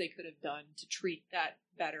things they could have done to treat that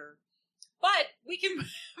better. But we can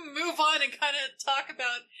move on and kind of talk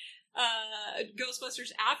about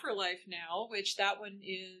Ghostbusters Afterlife now, which that one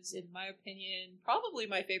is, in my opinion, probably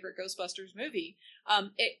my favorite Ghostbusters movie.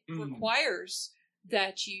 It requires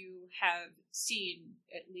that you have seen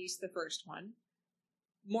at least the first one,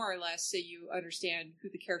 more or less, so you understand who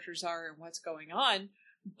the characters are and what's going on.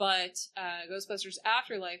 But Ghostbusters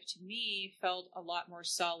Afterlife, to me, felt a lot more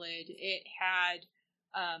solid. It had,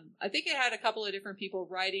 I think it had a couple of different people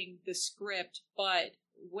writing the script, but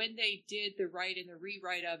when they did the write and the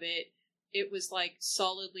rewrite of it, it was like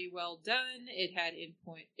solidly well done. It had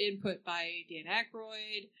input by Dan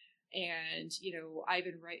Aykroyd, and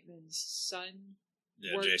Ivan Reitman's son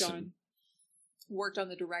worked on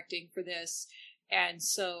the directing for this. And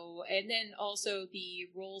then also the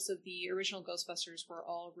roles of the original Ghostbusters were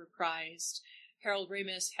all reprised. Harold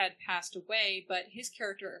Ramis had passed away, but his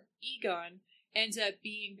character, Egon, ends up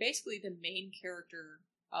being basically the main character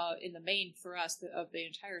in the main, for us, of the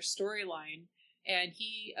entire storyline. And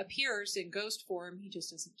he appears in ghost form, he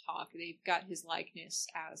just doesn't talk. They've got his likeness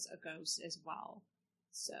as a ghost as well.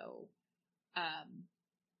 So,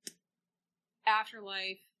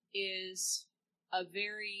 Afterlife is a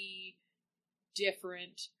very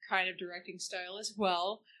different kind of directing style as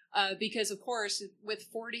well, because of course with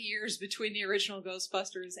 40 years between the original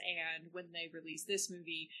Ghostbusters and when they released this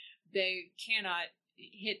movie, they cannot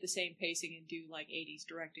hit the same pacing and do like 80s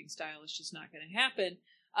directing style. It's just not going to happen.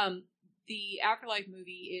 The Afterlife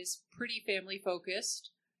movie is pretty family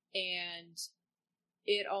focused, and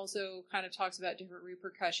it also kind of talks about different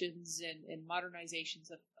repercussions and modernizations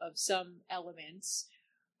of some elements.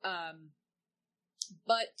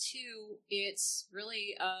 But two, it's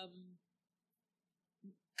really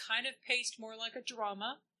kind of paced more like a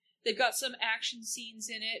drama. They've got some action scenes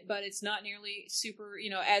in it, but it's not nearly super,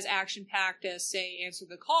 as action-packed as, say, Answer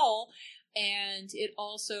the Call. And it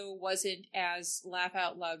also wasn't as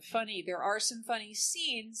laugh-out-loud funny. There are some funny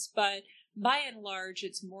scenes, but by and large,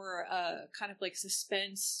 it's more kind of like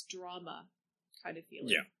suspense drama kind of feeling.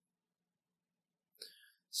 Yeah.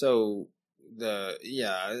 So the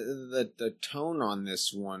tone on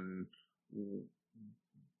this one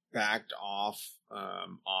backed off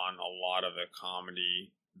on a lot of the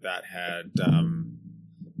comedy that had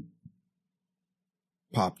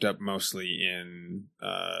popped up mostly in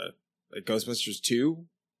like Ghostbusters 2.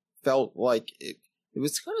 Felt like it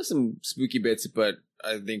was kind of some spooky bits, but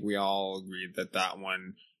I think we all agreed that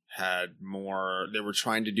one had more. They were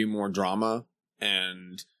trying to do more drama,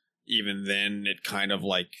 and even then it kind of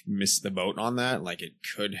like missed the boat on that. Like it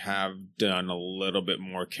could have done a little bit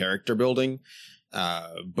more character building,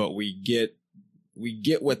 but we get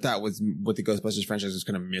what that was, what the Ghostbusters franchise was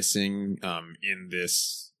kind of missing in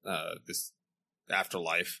this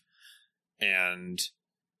Afterlife. And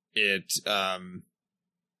it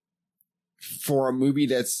for a movie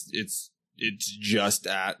that's it's just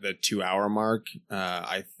at the 2-hour mark,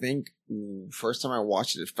 I think first time I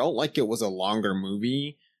watched it felt like it was a longer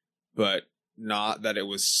movie, but not that it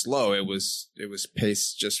was slow. It was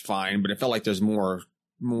paced just fine, but it felt like there's more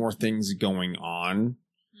things going on.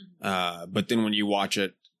 But then when you watch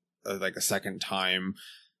it like a second time,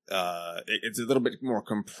 it's a little bit more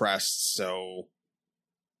compressed, so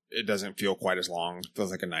it doesn't feel quite as long. It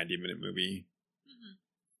feels like a 90-minute movie. Mm-hmm.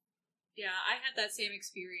 Yeah, I had that same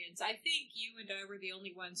experience. I think you and I were the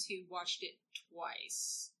only ones who watched it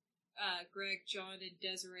twice. Greg, John, and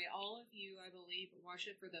Desiree, all of you, I believe, watched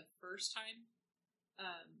it for the first time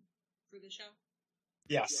for the show?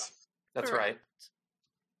 Yes. That's Correct. right.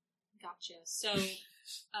 Gotcha. So,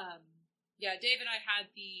 yeah, Dave and I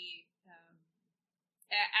had the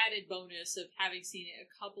added bonus of having seen it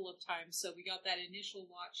a couple of times. So we got that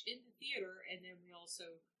initial watch in the theater, and then we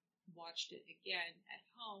also watched it again at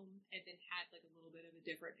home, and then had like a little bit of a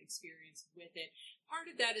different experience with it.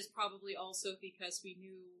 Part of that is probably also because we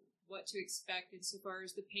knew what to expect insofar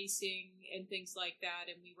as the pacing and things like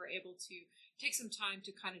that, and we were able to take some time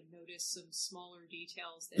to kind of notice some smaller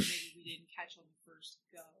details that maybe we didn't catch on the first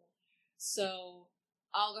go. So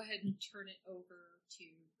I'll go ahead and turn it over to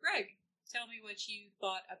Greg. Tell me what you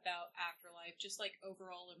thought about Afterlife, just like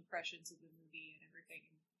overall impressions of the movie and everything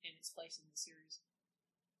in its place in the series.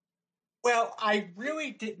 Well, I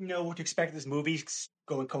really didn't know what to expect of this movie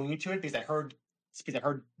going into it because I heard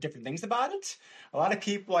different things about it. A lot of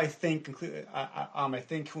people, I think,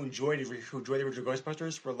 who enjoyed the original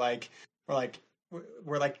Ghostbusters were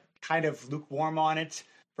kind of lukewarm on it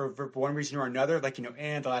for one reason or another.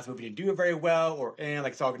 And the last movie didn't do it very well, or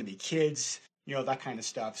like it's all going to be kids, that kind of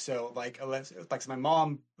stuff. So like, so my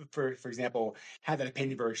mom, for example, had that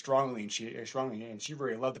opinion very strongly, and she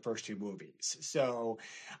really loved the first two movies. So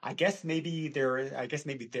I guess maybe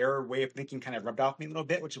their way of thinking kind of rubbed off me a little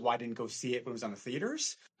bit, which is why I didn't go see it when it was on the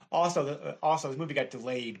theaters. Also, this movie got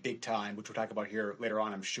delayed big time, which we'll talk about here later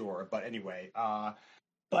on, I'm sure. But anyway,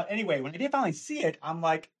 when I did finally see it,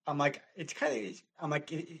 it's kind of,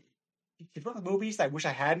 it's one of the movies I wish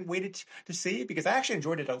I hadn't waited to see because I actually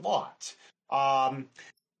enjoyed it a lot. Um,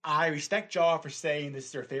 I respect Jaw for saying this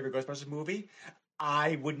is their favorite Ghostbusters movie.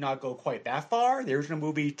 I would not go quite that far. The original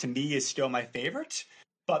movie to me is still my favorite,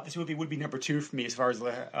 but this movie would be number two for me as far as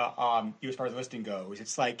the listing goes.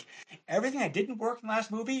 It's like everything that didn't work in the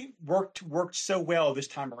last movie worked so well this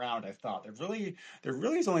time around. I thought there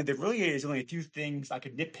really is only a few things I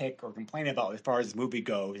could nitpick or complain about as far as the movie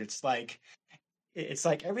goes. It's like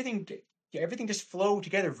everything just flowed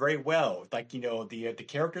together very well. Like the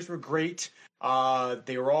characters were great.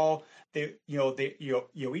 They were all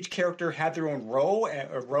each character had their own role,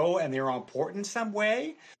 and they were all important in some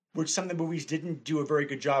way. Which some of the movies didn't do a very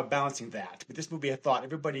good job balancing that. But this movie, I thought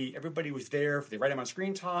everybody was there for the right amount of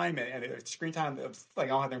screen time, and screen time,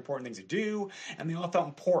 like all had their important things to do, and they all felt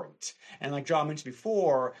important. And like John mentioned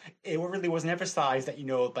before, it really wasn't emphasized that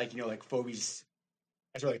like Phoebe's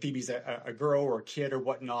a girl or a kid or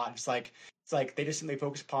whatnot. It's like they just simply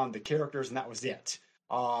focused upon the characters and that was it.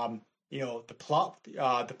 The plot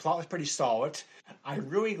was pretty solid. I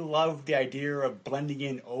really love the idea of blending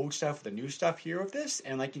in old stuff with the new stuff here of this,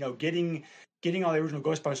 and getting all the original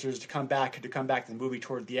Ghostbusters to come back to the movie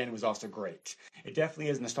toward the end was also great. It definitely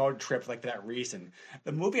is a nostalgia trip, like for that reason.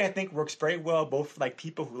 The movie I think works very well both for like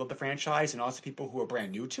people who love the franchise and also people who are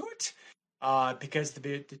brand new to it. Because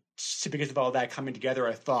of all that coming together,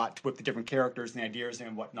 I thought with the different characters and the ideas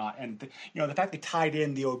and whatnot, and the fact they tied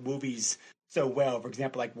in the old movies so well. For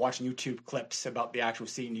example, like watching YouTube clips about the actual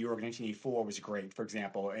scene in New York in 1984 was great. For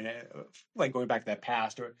example, and like going back to that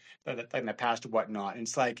past or whatnot. And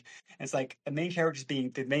it's like the main characters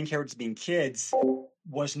being kids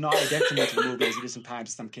was not a detriment to the movie as it is sometimes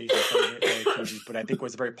in some cases, but I think it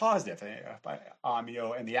was very positive.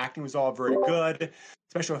 And the acting was all very good.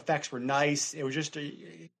 Special effects were nice. It was just,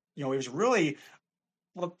 it was really,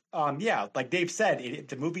 like Dave said,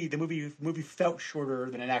 the movie felt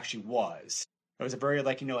shorter than it actually was. It was a very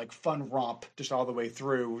fun romp just all the way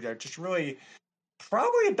through. Just really,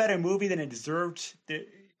 probably a better movie than it deserved. That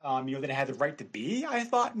it had the right to be. I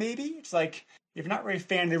thought maybe it's like if you're not really a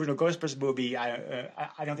fan of the original Ghostbusters movie, I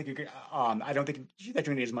don't think I don't think that you're going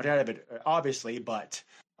to get as much out of it, obviously, but.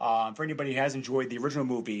 For anybody who has enjoyed the original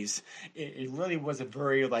movies, it really was a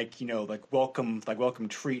very welcome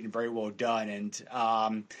treat and very well done.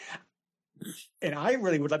 And I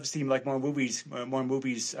really would love to see more movies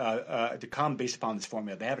to come based upon this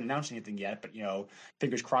formula. They haven't announced anything yet, but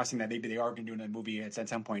fingers crossing that maybe they are going to do another movie at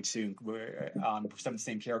some point soon with some of the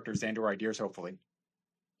same characters and or ideas, hopefully.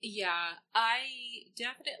 Yeah, I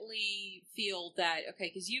definitely feel that. Okay,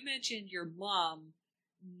 because you mentioned your mom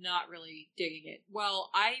not really digging it.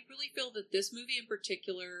 Well, I really feel that this movie in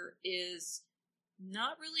particular is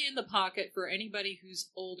not really in the pocket for anybody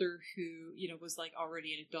who's older who, was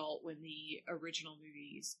already an adult when the original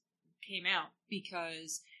movies came out,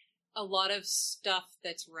 because a lot of stuff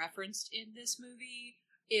that's referenced in this movie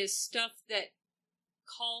is stuff that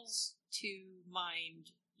calls to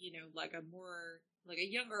mind, a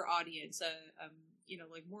younger audience,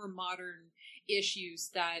 more modern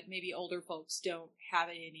issues that maybe older folks don't have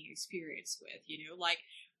any experience with,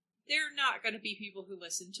 they're not going to be people who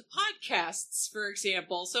listen to podcasts, for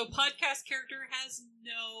example. So podcast character has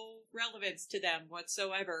no relevance to them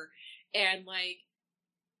whatsoever. And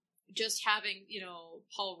just having,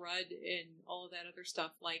 Paul Rudd and all of that other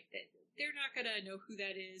stuff, they're not going to know who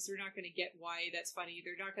that is. They're not going to get why that's funny.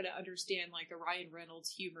 They're not going to understand the Ryan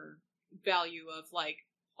Reynolds humor value of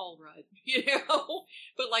Paul Rudd,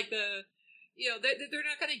 but they're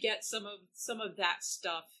not going to get some of that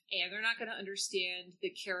stuff, and they're not going to understand the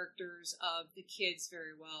characters of the kids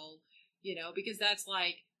very well, because that's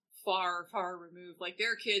far, far removed.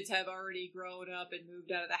 Their kids have already grown up and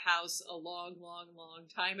moved out of the house a long, long, long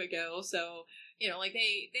time ago. So,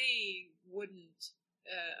 they wouldn't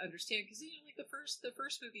understand, because the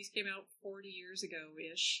first movies came out 40 years ago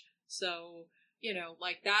ish. So,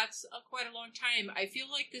 that's quite a long time. I feel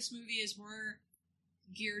like this movie is more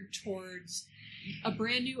geared towards a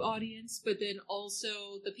brand new audience, but then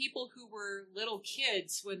also the people who were little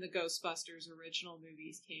kids when the Ghostbusters original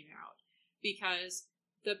movies came out. Because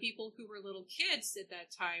the people who were little kids at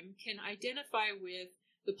that time can identify with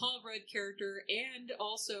the Paul Rudd character and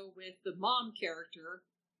also with the mom character.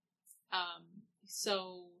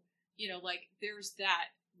 So, like there's that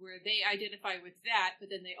where they identify with that, but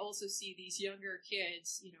then they also see these younger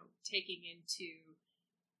kids, taking into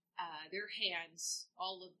their hands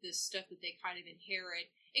all of this stuff that they kind of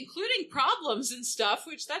inherit, including problems and stuff,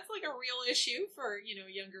 which that's like a real issue for,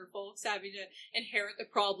 younger folks having to inherit the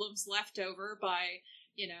problems left over by,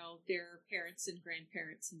 their parents and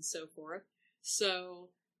grandparents and so forth.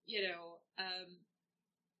 So, in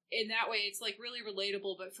that way, it's like really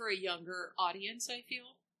relatable, but for a younger audience, I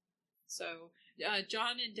feel. So,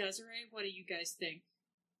 John and Desiree, what do you guys think?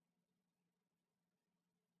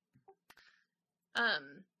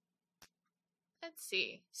 Let's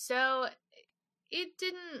see. So, it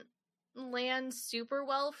didn't land super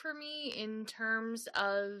well for me in terms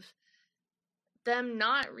of them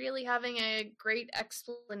not really having a great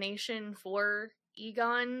explanation for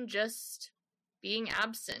Egon just being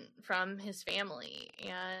absent from his family.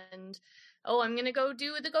 And, I'm gonna go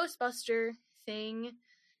do the Ghostbuster thing.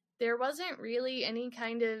 There wasn't really any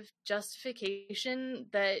kind of justification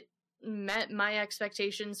that met my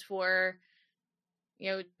expectations for,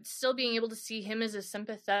 still being able to see him as a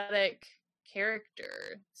sympathetic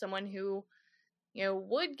character. Someone who,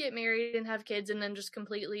 would get married and have kids and then just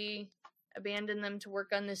completely abandon them to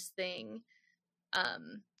work on this thing.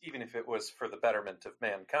 Even if it was for the betterment of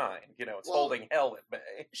mankind, it's holding hell at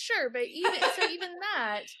bay. Sure, but even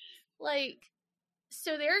that,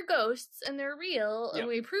 so they're ghosts and they're real, and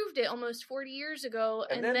we proved it almost 40 years ago,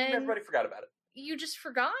 and then everybody forgot about it. You just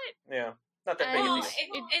forgot? Yeah. Not that big of a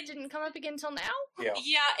deal. It didn't come up again till now?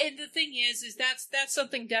 Yeah, and the thing is that's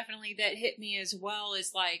something definitely that hit me as well,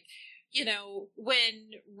 is like,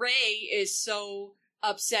 when Ray is so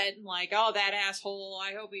upset and like, oh, that asshole,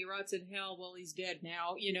 I hope he rots in hell, well, he's dead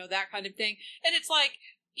now, that kind of thing. And it's like,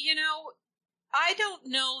 I don't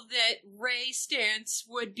know that Ray Stantz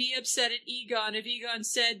would be upset at Egon if Egon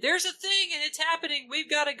said, there's a thing and it's happening, we've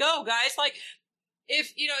got to go, guys. Like,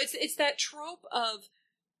 if, it's that trope of,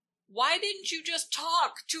 why didn't you just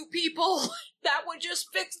talk to people? That would just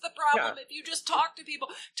fix the problem. If you just talk to people,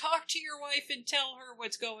 talk to your wife and tell her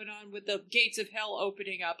what's going on with the gates of hell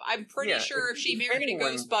opening up. I'm pretty sure if she married a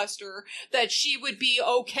Ghostbuster, that she would be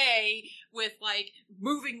okay with, like,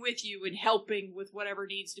 moving with you and helping with whatever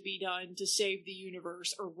needs to be done to save the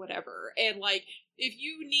universe or whatever. And, like, if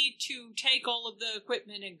you need to take all of the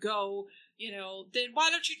equipment and go, then why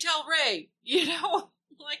don't you tell Ray?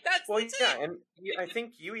 Like, that's it. And I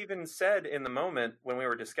think you even said in the moment when we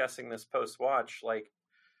were discussing this post-watch, like,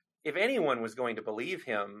 if anyone was going to believe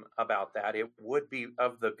him about that, it would be,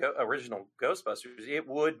 of the original Ghostbusters, it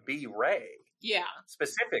would be Ray. Yeah.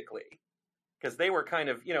 Specifically. Because they were kind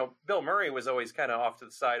of, Bill Murray was always kind of off to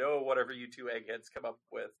the side, whatever you two eggheads come up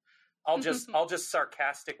with. I'll just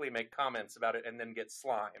sarcastically make comments about it and then get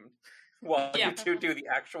slimed while you two do the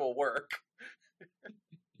actual work.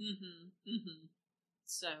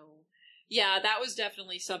 So, yeah, that was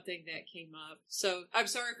definitely something that came up. So, I'm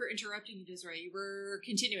sorry for interrupting you, Desiree. You were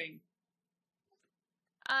continuing.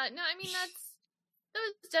 No, I mean, that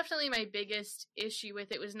was definitely my biggest issue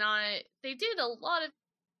with it. Was not, they did a lot of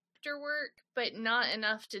character work, but not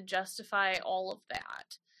enough to justify all of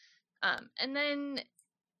that. And then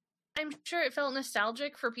I'm sure it felt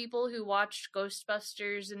nostalgic for people who watched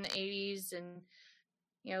Ghostbusters in the 80s and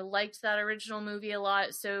liked that original movie a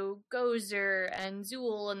lot, so Gozer and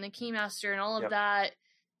Zool and the Keymaster and all of that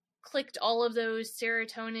clicked all of those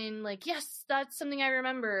serotonin, like, yes, that's something I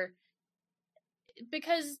remember.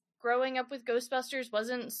 Because growing up with Ghostbusters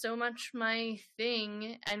wasn't so much my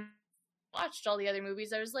thing, and watched all the other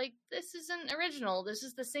movies, I was like, this isn't original, this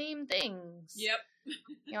is the same things. Yep.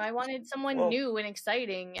 I wanted someone new and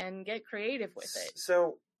exciting and get creative with it.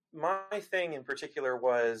 So my thing in particular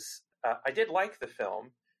was, I did like the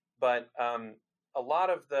film, but a lot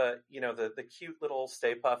of the cute little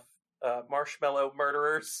Stay Puft marshmallow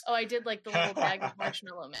murderers. Oh, I did like the little bag of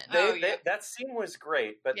marshmallow men. That scene was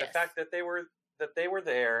great, but the fact that they were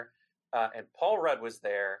there, and Paul Rudd was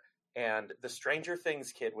there, and the Stranger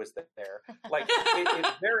Things kid was there, like it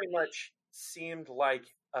very much seemed like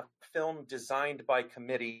a film designed by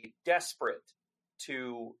committee, desperate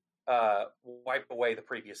to wipe away the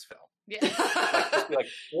previous film. Yeah. Just be like,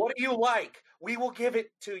 what do you like? We will give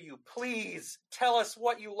it to you. Please tell us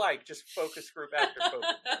what you like. Just focus group after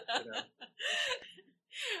focus group.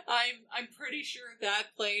 I'm pretty sure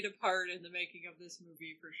that played a part in the making of this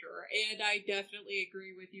movie for sure. And I definitely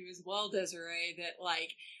agree with you as well, Desiree, that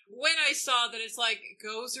like when I saw that it's like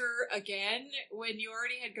Gozer again, when you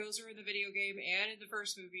already had Gozer in the video game and in the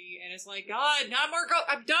first movie, and it's like, God, not more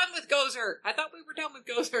I'm done with Gozer. I thought we were done with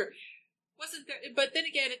Gozer. wasn't there? But then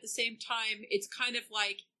again, at the same time, it's kind of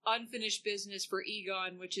like unfinished business for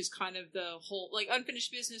Egon, which is kind of the whole like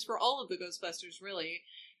unfinished business for all of the Ghostbusters, really.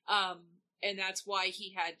 And that's why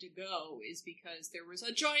he had to go, is because there was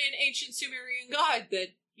a giant ancient Sumerian god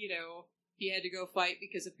that he had to go fight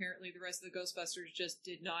because apparently the rest of the Ghostbusters just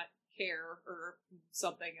did not care or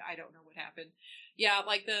something. I don't know what happened. Yeah,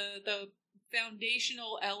 like the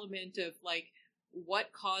foundational element of like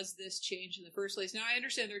what caused this change in the first place. Now I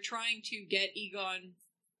understand they're trying to get Egon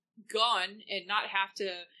gone and not have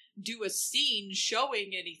to do a scene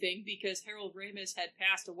showing anything because Harold Ramis had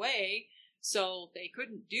passed away, so they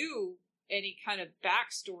couldn't do any kind of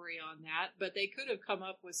backstory on that, but they could have come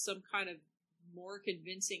up with some kind of more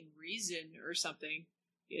convincing reason or something,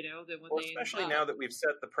 than what they especially now that we've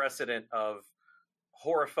set the precedent of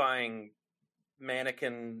horrifying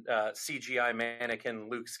mannequin, CGI mannequin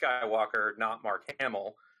Luke Skywalker, not Mark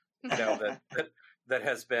Hamill, that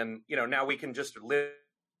has been, now we can just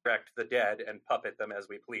resurrect the dead and puppet them as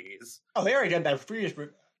we please. Oh, they already done that the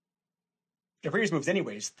previous moves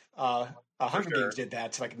anyways. Hunger sure. Games did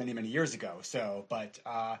that like many years ago. So, but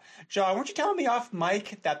John, weren't you telling me off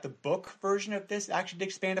mic that the book version of this actually did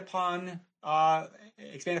expand upon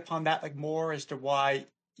that like more as to why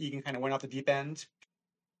Egan kind of went off the deep end?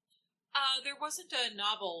 There wasn't a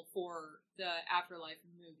novel for the Afterlife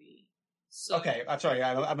movie. So Okay, I'm sorry.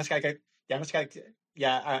 I must got that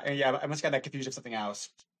confused with something else.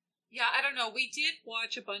 yeah, I don't know. We did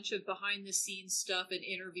watch a bunch of behind the scenes stuff and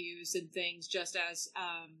interviews and things just as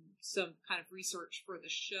some kind of research for the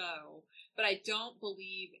show, but I don't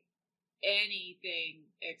believe anything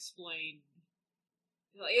explained.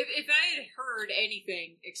 If I had heard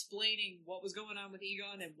anything explaining what was going on with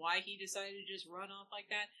Egon and why he decided to just run off like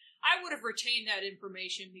that, I would have retained that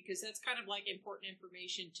information because that's kind of like important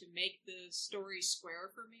information to make the story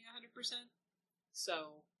square for me 100%.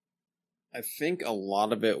 So I think a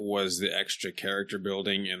lot of it was the extra character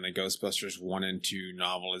building in the Ghostbusters 1 and 2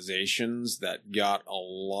 novelizations that got a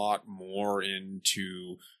lot more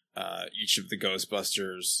into each of the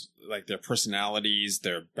Ghostbusters, like their personalities,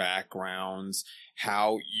 their backgrounds,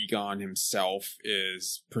 how Egon himself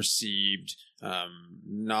is perceived,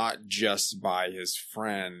 not just by his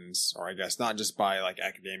friends, or I guess not just by like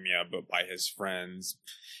academia, but by his friends.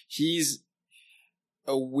 He's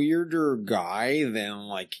a weirder guy than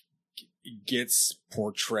like gets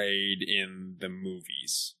portrayed in the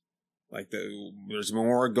movies. Like there's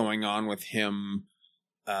more going on with him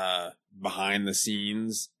behind the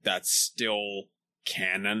scenes that's still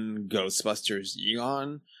canon Ghostbusters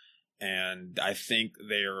Egon, and I think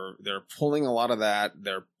they're pulling a lot of that.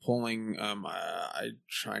 They're pulling I'm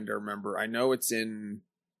trying to remember. I know it's in,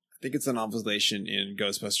 I think it's a novelization in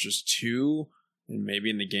Ghostbusters 2 and maybe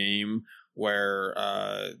in the game, where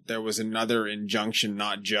there was another injunction,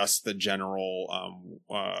 not just the general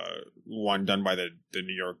one done by the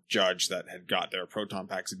New York judge that had got their proton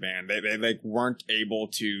packs banned. They like weren't able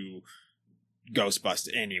to ghostbust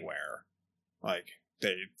anywhere. Like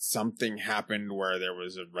something happened where there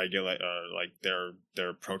was a like their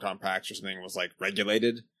proton packs or something was like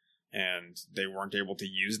regulated, and they weren't able to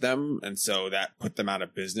use them, and so that put them out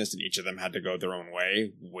of business, and each of them had to go their own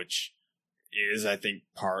way, which is, I think,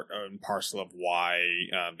 part and parcel of why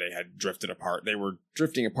they had drifted apart. They were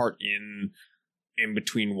drifting apart in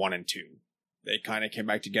between 1 and 2. They kind of came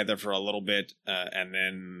back together for a little bit, and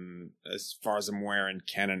then, as far as I'm aware, in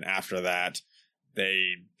canon after that,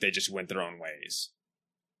 they just went their own ways,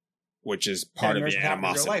 which is part of the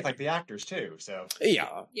animosity. In real life, like the actors too. So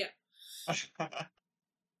yeah.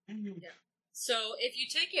 So if you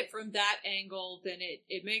take it from that angle, then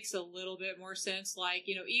it makes a little bit more sense. Like,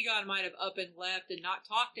 Egon might have up and left and not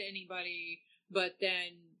talked to anybody, but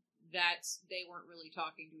then they weren't really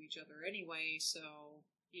talking to each other anyway. So,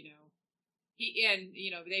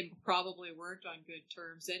 they probably weren't on good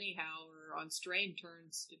terms anyhow, or on strained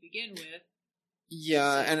terms to begin with.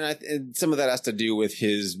 Yeah, and some of that has to do with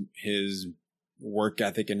his work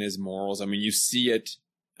ethic and his morals. I mean, you see it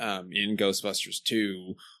in Ghostbusters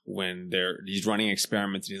 2 when he's running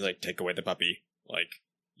experiments and he's like, take away the puppy. Like,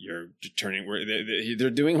 you're turning, they're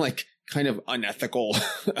doing like kind of unethical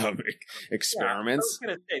experiments. Yeah, I was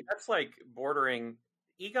going to say, that's like bordering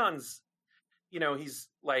Egon's, he's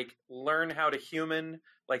like learn how to human,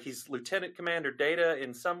 like he's Lieutenant Commander Data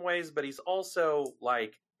in some ways, but he's also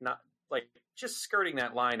like not like just skirting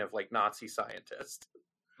that line of like Nazi scientist.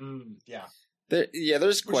 Yeah.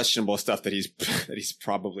 There's questionable stuff that he's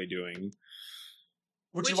probably doing.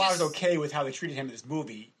 Which is why I was okay with how they treated him in this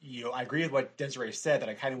movie. I agree with what Desiree said, that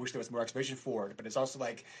I kind of wish there was more explanation for it, but it's also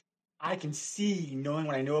like, I can see, knowing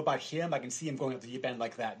what I know about him, I can see him going up the deep end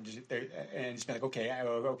like that, and just be like, okay, I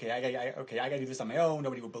gotta do this on my own.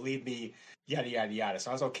 Nobody will believe me, yada yada yada. So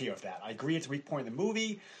I was okay with that. I agree it's a weak point in the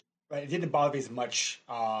movie, but it didn't bother me as much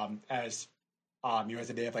as as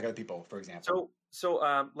it did with like other people, for example.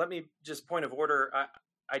 So let me just point of order.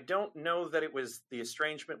 I don't know that it was the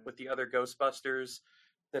estrangement with the other Ghostbusters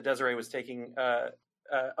that Desiree was taking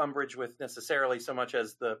umbrage with necessarily, so much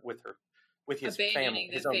as with his family,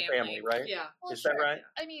 his own family, right? Yeah. Well, Is that right?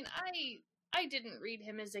 I mean, I didn't read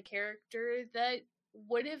him as a character that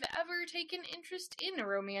would have ever taken interest in a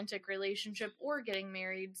romantic relationship or getting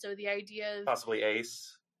married. So the idea of Possibly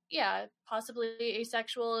ace. yeah, possibly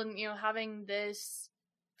asexual, and having this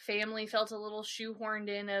family felt a little shoehorned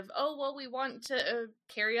in of, oh well, we want to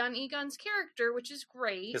carry on Egon's character, which is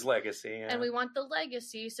great, His legacy, yeah. and we want the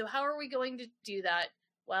legacy. So how are we going to do that?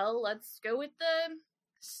 Well, let's go with the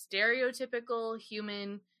stereotypical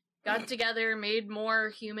human got together, made more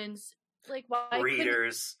humans. Like, why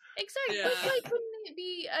breeders. Exactly. Yeah. Why couldn't it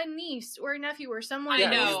be a niece or a nephew or someone? I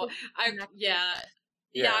know. Yeah.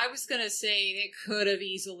 I was gonna say it could have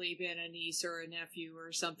easily been a niece or a nephew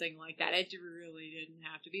or something like that. It really didn't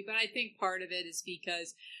have to be, but I think part of it is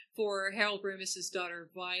because for Harold Ramis's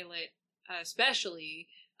daughter Violet, especially,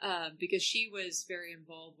 because she was very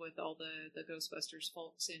involved with all the Ghostbusters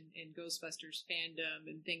folks and Ghostbusters fandom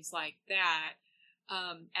and things like that.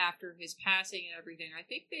 After his passing and everything, I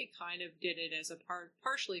think they kind of did it as a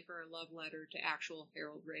partially for a love letter to actual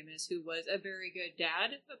Harold Ramis, who was a very good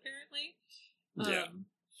dad, apparently.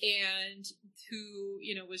 And who,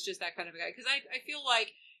 was just that kind of a guy. Because I feel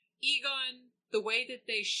like Egon, the way that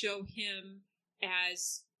they show him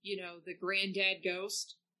as, the granddad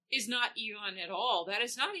ghost, is not Egon at all. That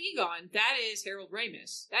is not Egon. That is Harold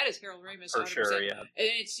Ramis. That is Harold Ramis. For 100%. sure, yeah. And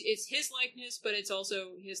it's his likeness, but it's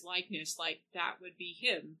also his likeness. Like, that would be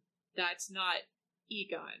him. That's not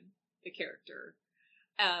Egon, the character.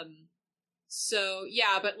 So,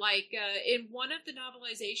 yeah, but in one of the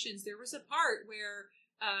novelizations, there was a part where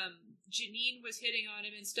Janine was hitting on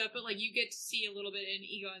him and stuff, but you get to see a little bit in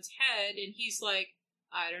Egon's head, and he's like,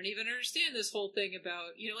 I don't even understand this whole thing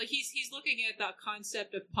about, he's looking at that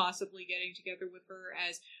concept of possibly getting together with her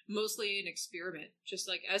as mostly an experiment,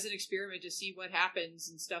 just as an experiment to see what happens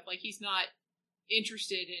and stuff. He's not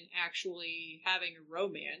interested in actually having a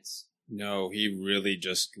romance. No, he really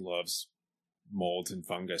just loves mold and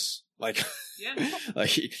fungus. Yeah.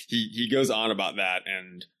 He goes on about that,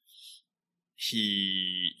 and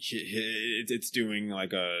it's doing a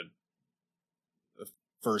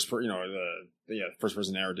first first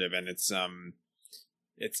person narrative, and it's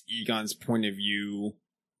Egon's point of view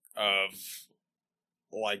of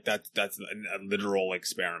that's a literal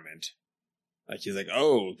experiment. He's like,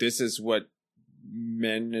 oh, this is what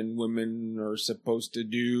men and women are supposed to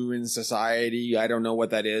do in society. I don't know what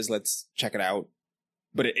that is. Let's check it out.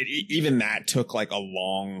 But even that took a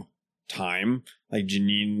long time.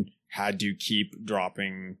 Janine had to keep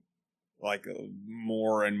dropping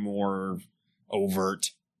more and more overt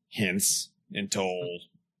hints until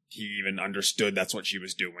he even understood that's what she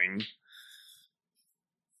was doing.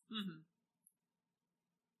 Mm-hmm.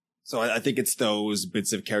 So I think it's those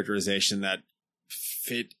bits of characterization that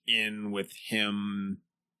fit in with him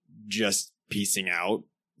just piecing out.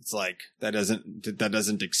 It's that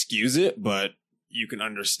doesn't excuse it, but you can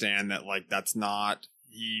understand that that's not,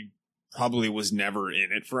 he probably was never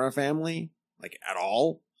in it for a family, at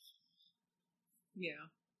all. Yeah.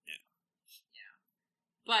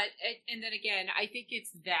 But, and then again, I think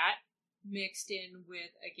it's that mixed in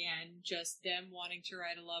with, again, just them wanting to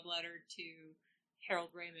write a love letter to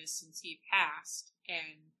Harold Ramis since he passed,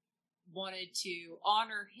 and wanted to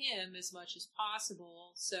honor him as much as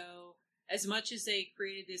possible. So, as much as they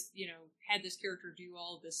created this, had this character do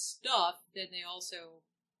all this stuff, then they also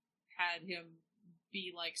had him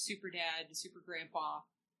be super dad, super grandpa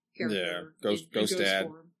character. Yeah, ghost dad,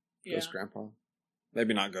 form. Ghost grandpa.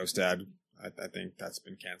 Maybe not ghost dad. I think that's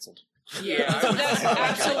been canceled. Yeah, that's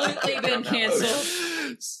absolutely been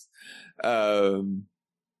canceled.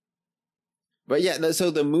 But yeah, so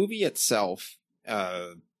the movie itself,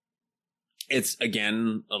 it's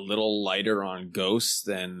again a little lighter on ghosts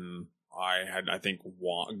than I had, I think,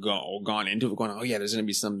 gone into it going, oh yeah, there's going to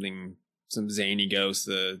be some zany ghosts.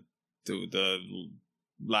 The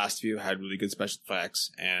last few had really good special effects,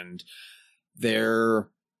 and there's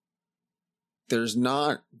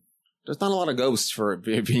not a lot of ghosts for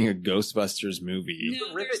it being a Ghostbusters movie.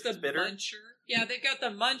 No, there's the Muncher. Yeah, they've got the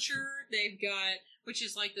Muncher. They've got, which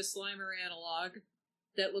is like the Slimer analog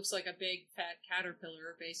that looks like a big fat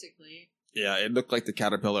caterpillar, basically. Yeah, it looked like the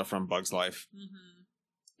caterpillar from Bug's Life. Mm-hmm.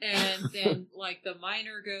 And then, like, the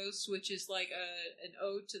minor ghost, which is like an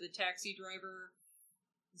ode to the taxi driver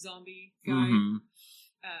zombie guy. Mm-hmm.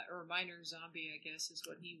 Or minor zombie, I guess, is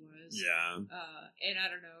what he was. Yeah. And I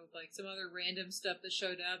don't know, like, some other random stuff that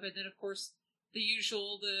showed up. And then, of course, the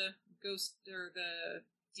usual, the ghost, or the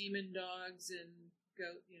demon dogs and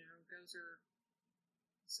Gozer.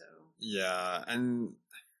 So. Yeah, and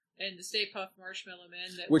the Stay Puft Marshmallow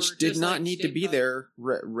Men, that which were did just not like need Stay to be Puft. there.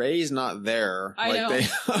 Ray's not there. I know.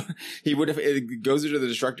 He would have. Gozer to the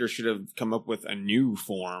Destructor should have come up with a new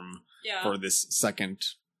form Yeah. for this second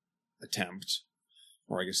attempt,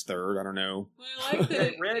 or I guess third. I don't know. Well, I like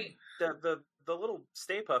the Red, the little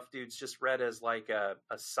Stay Puft dude's just read as like a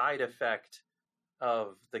side effect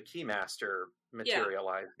of the Keymaster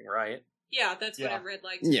materializing, right? Yeah, that's what Yeah. I read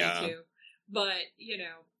like to Yeah. me too. But,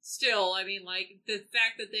 still, I mean, like, the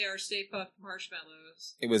fact that they are Stay Puft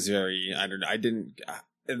Marshmallows. It was very. I didn't.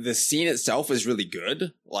 The scene itself is really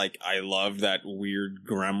good. Like, I love that weird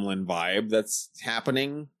gremlin vibe that's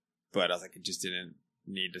happening, but I was like, it just didn't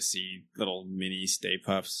need to see little mini Stay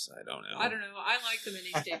Puffs. I don't know. I don't know. I like the mini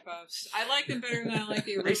Stay Puffs. I like them better than I like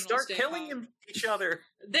the original They start Stay killing Puft. each other.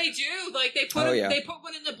 They do. Like, they put Oh, yeah. they put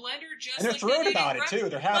one in the blender just And they're like thrilled they did in about it too.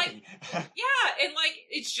 They're happy. Yeah, and like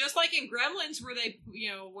it's just like in Gremlins where they,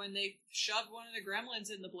 when they shove one of the Gremlins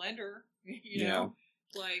in the blender,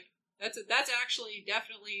 like that's actually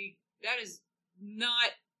definitely, that is not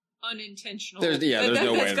unintentional. There's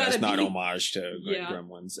no way that's not be. homage to Yeah.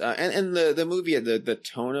 Gremlins. And the movie, the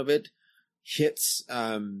tone of it hits.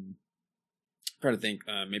 Trying to think,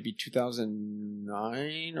 maybe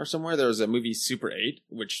 2009 or somewhere. There was a movie Super 8,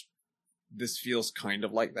 which this feels kind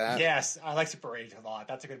of like that. Yes, I like Super 8 a lot.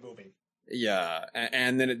 That's a good movie. Yeah,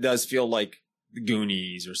 and then it does feel like the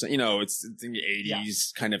Goonies or something. It's in the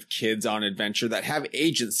 80s kind of kids on adventure that have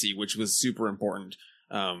agency, which was super important.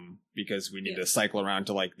 Because we need to cycle around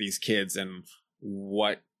to like these kids and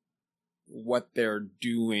what they're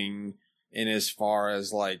doing, in as far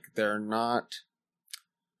as like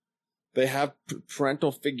they have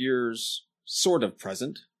parental figures sort of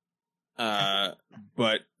present,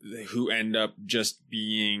 but who end up just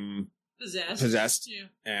being possessed Yeah.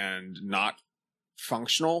 and not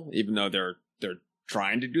functional, even though they're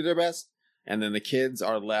trying to do their best. And then the kids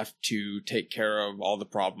are left to take care of all the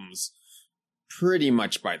problems pretty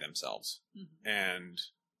much by themselves. Mm-hmm. And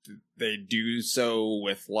they do so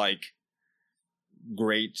with like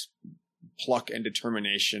great pluck and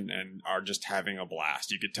determination, and are just having a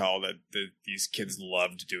blast. You could tell that these kids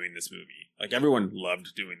loved doing this movie. Like, everyone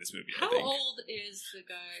loved doing this movie. How I think. old is the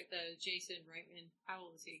guy, the Jason Reitman? How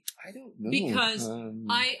old is he? I don't know. Because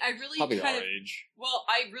I really probably kind our of, age. well,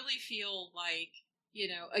 I really feel like,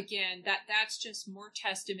 again, that's just more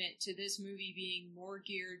testament to this movie being more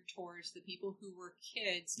geared towards the people who were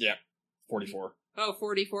kids. Yeah, 44. Oh,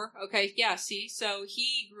 44. Okay, yeah, see? So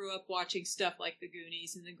he grew up watching stuff like the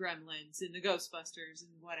Goonies and the Gremlins and the Ghostbusters and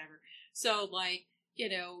whatever. So, like,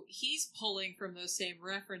 he's pulling from those same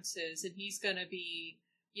references, and he's gonna be,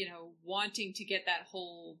 wanting to get that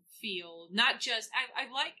whole feel. Not just,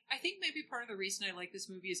 I think maybe part of the reason I like this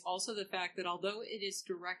movie is also the fact that although it is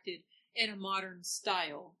directed in a modern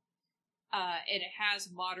style, and it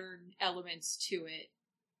has modern elements to it,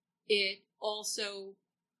 it also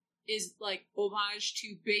is like homage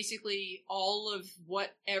to basically all of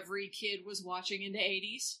what every kid was watching in the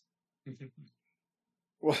 80s.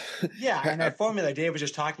 Well, Yeah, and that formula Dave was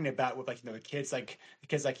just talking about with the kids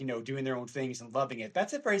doing their own things and loving it.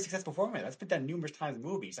 That's a very successful formula. That's been done numerous times in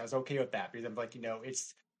movies. I was okay with that because I'm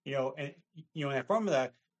it's and that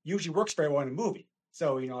formula usually works very well in a movie.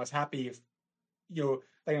 So I was happy if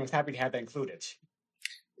I was happy to have that included.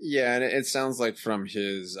 Yeah, and it sounds like from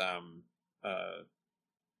his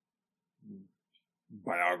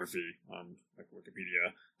biography on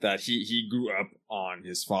Wikipedia that he grew up on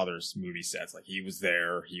his father's movie sets. Like, he was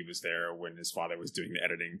there when his father was doing the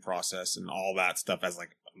editing process and all that stuff as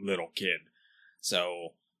like a little kid.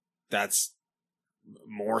 So that's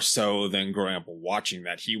more so than growing up watching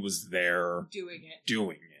that. He was there Doing it.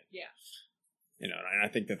 Yeah. And I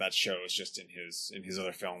think that shows just in his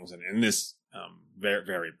other films and in this very,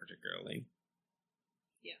 very particularly.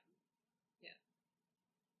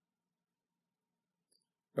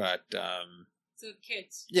 But So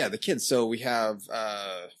kids. yeah, the kids. So we have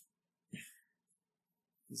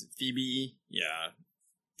is it Phoebe? Yeah,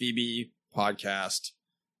 Phoebe podcast.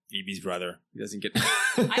 Phoebe's brother. He doesn't get.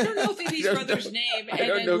 I don't know Phoebe's I don't brother's know. name, I and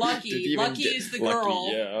don't then know. Lucky. Did he even Lucky get is the Lucky?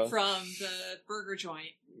 girl Yeah. from the burger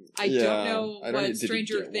joint. I Yeah. don't know I don't- what did he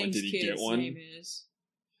Stranger get one? Things Did he get kid's one? name is.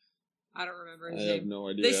 I don't remember his I name. have no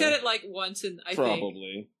idea. They said it like once, and I think.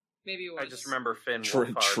 Probably. Maybe it was. I just remember Finn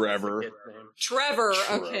Trevor. Trevor.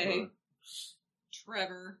 Okay.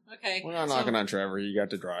 Trevor. Okay. We're not knocking on Trevor. You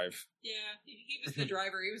got to drive. Yeah, he was the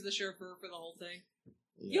driver. He was the chauffeur for the whole thing.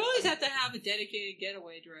 Yeah. You always have to have a dedicated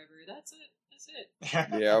getaway driver. That's it.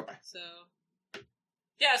 Yep. So,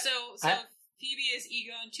 yeah. So Phoebe is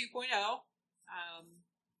Egon 2.0.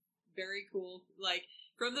 Very cool. Like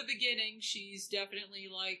from the beginning, she's definitely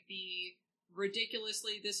like the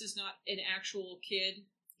ridiculously. This is not an actual kid.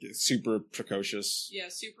 Super precocious. Yeah,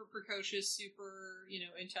 super precocious, super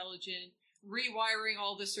intelligent. Rewiring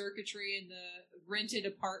all the circuitry in the rented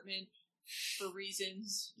apartment for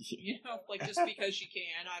reasons, like just because she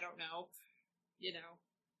can. I don't know,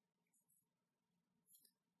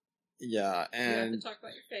 Yeah, and and you have to talk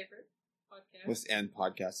about your favorite podcast. And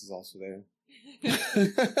podcast is also there.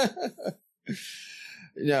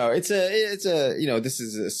 No, it's a this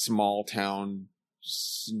is a small town,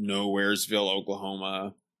 Nowheresville,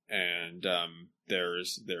 Oklahoma, and there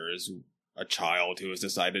is a child who has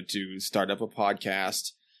decided to start up a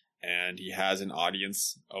podcast, and he has an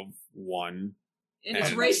audience of one. And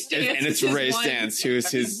it's Ray Stantz. And it's Ray Stantz, who's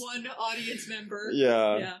his one audience member.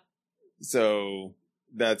 Yeah. So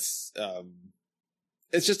that's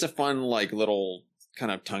it's just a fun, like, little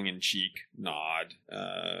kind of tongue-in-cheek nod.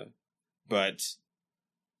 But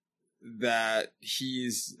that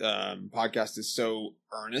he's podcast is so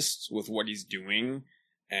earnest with what he's doing,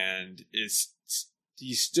 and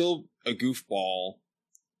he's still a goofball,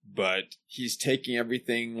 but he's taking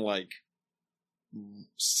everything like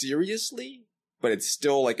seriously, but it's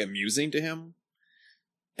still like amusing to him,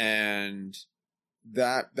 and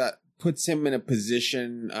that puts him in a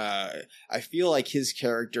position. I feel like his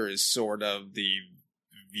character is sort of the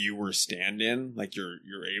viewer stand-in. Like you're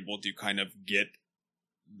able to kind of get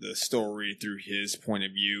the story through his point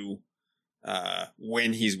of view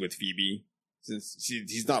when he's with Phoebe, since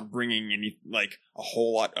he's not bringing any like a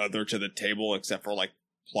whole lot other to the table except for like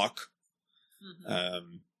pluck.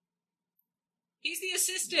 Mm-hmm. He's the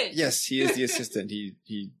assistant. Yes, he is the assistant.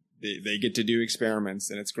 They get to do experiments,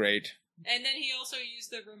 and it's great. And then he also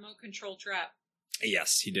used the remote control trap.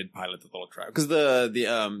 Yes, he did pilot the little trap, because the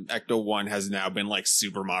Ecto-1 has now been like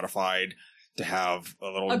super modified to have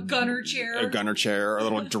a gunner chair, a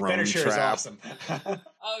little drone trap. Is awesome.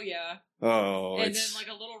 Oh yeah. Oh, and then like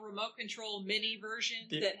a little remote control mini version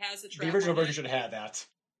that has a trap. The original version should have had that.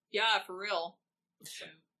 Yeah, for real. So.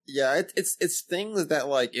 Yeah, it's things that,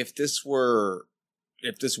 like, if this were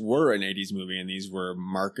an 80s movie and these were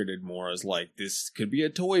marketed more as like, this could be a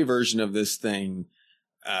toy version of this thing,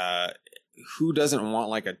 who doesn't want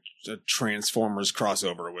like a Transformers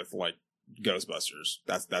crossover with like Ghostbusters?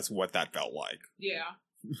 That's what that felt like. Yeah.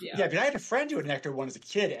 Yeah, but I had a friend who had an Ecto-1 as a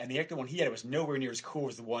kid, and the Ecto-1 he had was nowhere near as cool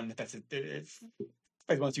as the one it's like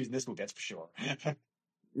the one's used in this movie, that's for sure.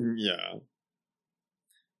 Yeah.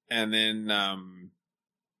 And then I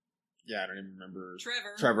don't even remember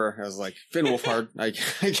Trevor. I was like, Finn Wolfhard. I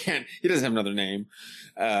can't. He doesn't have another name.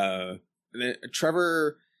 And then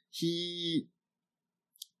Trevor, he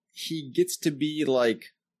gets to be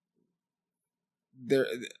like there.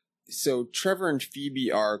 So Trevor and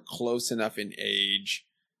Phoebe are close enough in age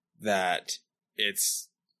that it's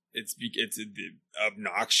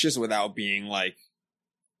obnoxious without being like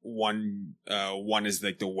one is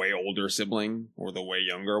like the way older sibling or the way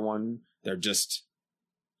younger one.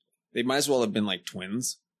 They might as well have been like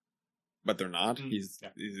twins, but they're not. He's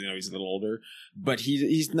a little older, but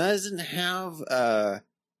he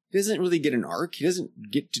doesn't really get an arc. He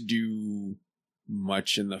doesn't get to do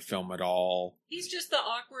much in the film at all. He's just the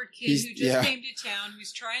awkward kid who just came to town,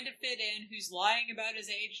 who's trying to fit in, who's lying about his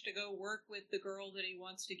age to go work with the girl that he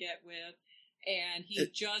wants to get with. And he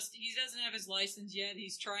doesn't have his license yet.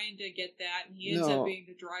 He's trying to get that, and he ends up being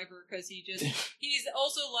the driver because he's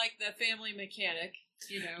also like the family mechanic,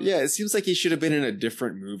 Yeah, it seems like he should have been in a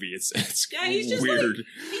different movie. It's he's just weird. Like,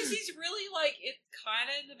 he's really like it, kind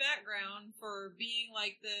of in the background for being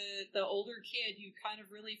like the older kid. You kind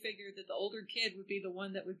of really figured that the older kid would be the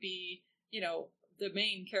one that would be, the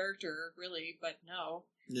main character, really, but no.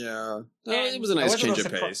 Yeah, it was a nice change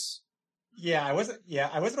of pace. I wasn't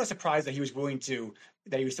really surprised that he was so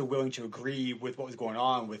willing to agree with what was going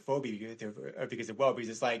on with Phoebe because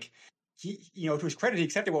it's like he, to his credit, he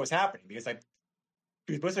accepted what was happening, because like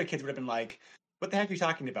most of the kids would have been like, "What the heck are you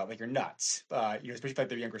talking about? Like, you're nuts!" Especially like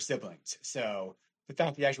their younger siblings. So the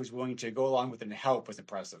fact that he actually was willing to go along with it and help was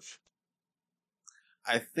impressive.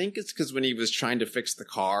 I think it's because when he was trying to fix the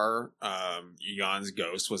car, Egon's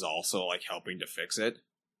ghost was also like helping to fix it.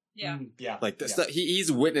 Yeah. Yeah. Like this stuff,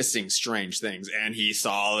 he's witnessing strange things, and he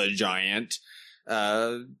saw the giant,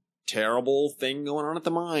 terrible thing going on at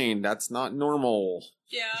the mine. That's not normal.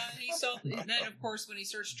 Yeah, he saw, and then of course when he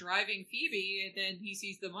starts driving Phoebe, and then he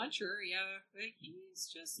sees the Muncher.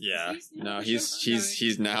 Yeah, he's just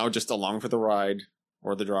he's now just along for the ride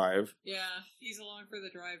or the drive. Yeah, he's along for the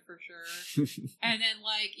drive for sure. And then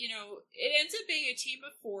it ends up being a team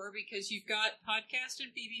of 4 because you've got Podcast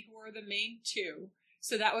and Phoebe who are the main 2.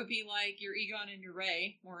 So that would be like your Egon and your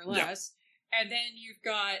Ray, more or less. And then you've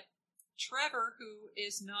got Trevor, who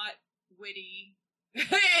is not witty,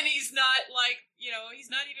 and he's not he's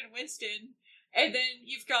not even Winston. And then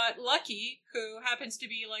you've got Lucky, who happens to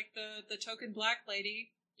be like the token black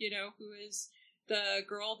lady, who is the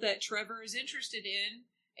girl that Trevor is interested in.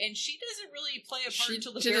 And she doesn't really play a part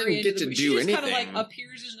until the very end of the movie. She just kind of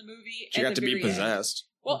appears in the movie. She got to be possessed.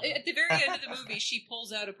 Well, at the very end of the movie, she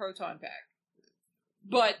pulls out a proton pack.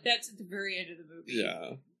 But that's at the very end of the movie.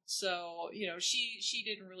 Yeah. So, she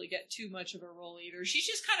didn't really get too much of a role either. She's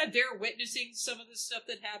just kind of there witnessing some of the stuff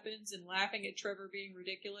that happens and laughing at Trevor being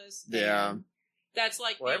ridiculous. Yeah. And that's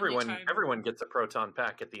like everyone gets a proton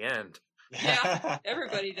pack at the end. Yeah,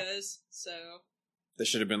 everybody does. So there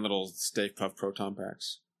should have been little Stay Puft proton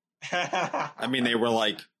packs. I mean, they were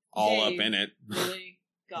all up in it. Really?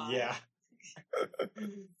 God. Yeah.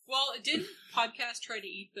 Well, didn't Podcast try to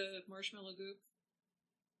eat the marshmallow goop?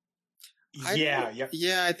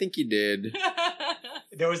 Yeah, I think he did.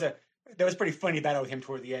 There was pretty funny battle with him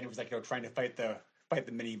toward the end. It was trying to fight the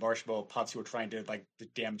mini marshmallow pups who were trying to to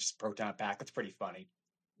damage the proton pack. That's pretty funny.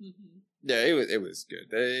 Mm-hmm. Yeah, it was good.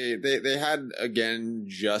 They had again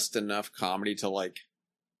just enough comedy to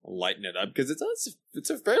lighten it up because it's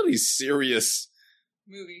a fairly serious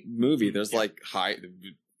movie. There's the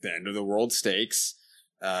end of the world stakes.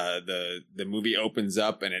 The movie opens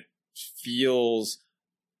up and it feels.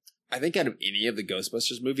 I think out of any of the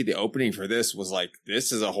Ghostbusters movie, the opening for this was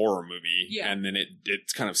this is a horror movie. Yeah. And then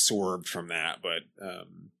it's kind of swerved from that, but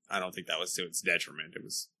I don't think that was to its detriment.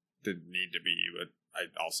 Didn't need to be, but I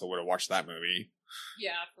also would have watched that movie.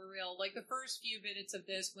 Yeah, for real. The first few minutes of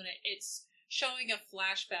this, when it's showing a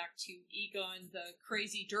flashback to Egon, the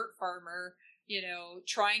crazy dirt farmer,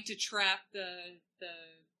 trying to trap the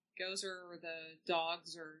Gozer or the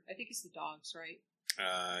dogs, or I think it's the dogs, right?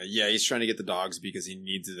 Yeah, he's trying to get the dogs because he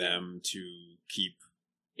needs them to keep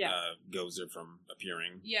Gozer from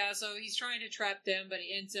appearing. Yeah, so he's trying to trap them, but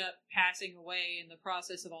he ends up passing away in the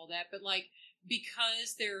process of all that. But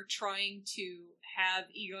because they're trying to have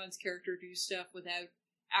Egon's character do stuff without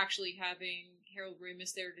actually having Harold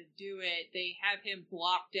Ramis there to do it, they have him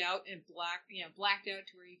blocked out and blacked out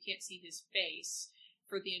to where you can't see his face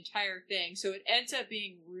for the entire thing. So it ends up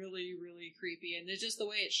being really, really creepy. And there's just the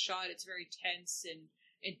way it's shot, it's very tense and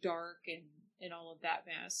dark and all of that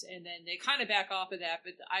mess. And then they kind of back off of that,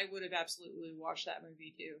 but I would have absolutely watched that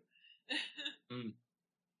movie too.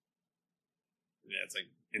 Yeah, it's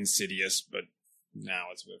Insidious, but now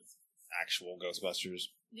it's with actual Ghostbusters.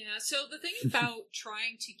 Yeah, so the thing about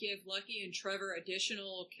trying to give Lucky and Trevor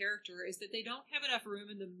additional character is that they don't have enough room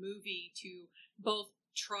in the movie to both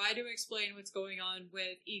try to explain what's going on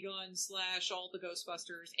with Egon / all the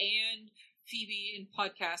Ghostbusters and Phoebe and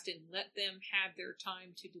Podcast and let them have their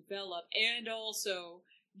time to develop, and also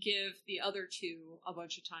give the other 2 a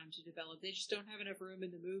bunch of time to develop. They just don't have enough room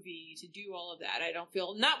in the movie to do all of that, I don't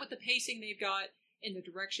feel. Not with the pacing they've got in the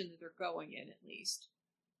direction that they're going in, at least.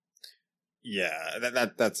 Yeah,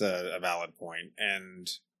 that's a valid point, and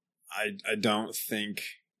I don't think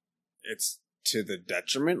it's to the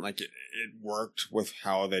detriment. It worked with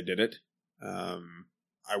how they did it. I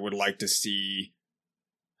would like to see.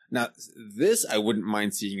 Now, this I wouldn't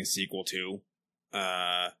mind seeing a sequel to,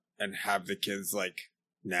 and have the kids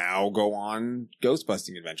now go on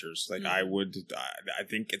ghostbusting adventures. I would. I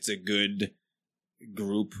think it's a good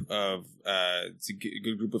group of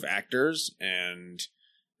actors, and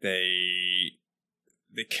the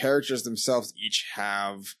characters themselves each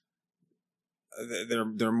have.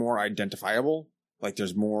 They're more identifiable.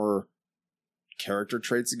 There's more character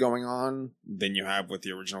traits going on than you have with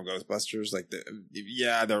the original Ghostbusters.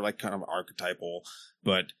 They're kind of archetypal,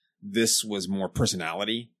 but this was more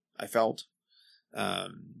personality, I felt.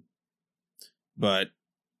 But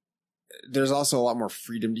there's also a lot more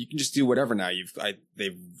freedom. You can just do whatever now.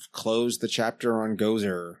 They've closed the chapter on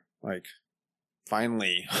Gozer.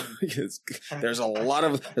 Finally, because there's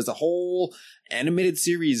a whole animated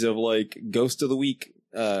series of Ghost of the Week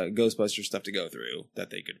Ghostbuster stuff to go through that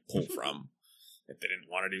they could pull from if they didn't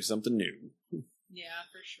want to do something new. Yeah,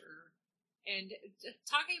 for sure. And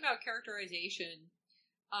talking about characterization,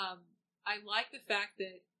 I like the fact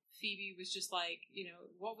that Phoebe was just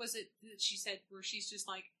what was it that she said where she's just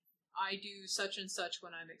I do such and such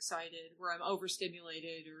when I'm excited, where I'm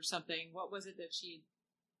overstimulated or something. What was it that she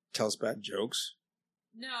tells bad jokes?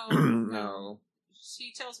 No. No.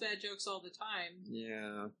 She tells bad jokes all the time.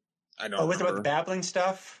 Yeah. I don't Oh, was it about remember. the babbling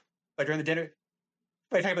stuff? Like during the dinner?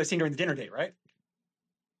 But you're talking about the scene during the dinner date, right?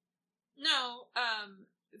 No,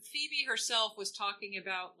 Phoebe herself was talking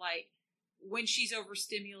about, like, when she's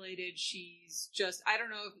overstimulated, she's just, I don't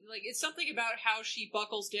know, like, it's something about how she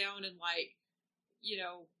buckles down and, like, you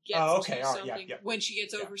know, gets Oh, okay, to all right, something. yeah. When she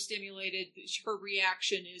gets Yeah. overstimulated, her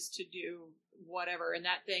reaction is to do whatever, and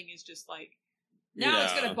that thing is just like, now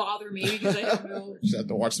it's Yeah. going to bother me because I don't know. Just have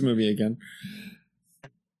to watch the movie again.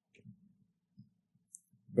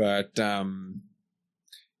 But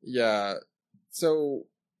yeah. So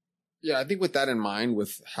yeah, I think with that in mind,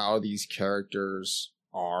 with how these characters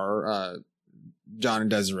are, John and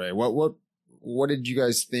Desiree, what did you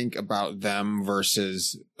guys think about them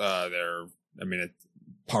versus their? I mean,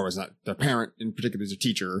 Paul was not their parent in particular, as a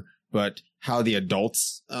teacher, but how the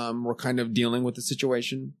adults were kind of dealing with the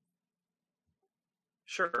situation.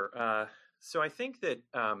 Sure. So I think that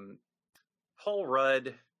Paul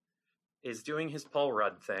Rudd is doing his Paul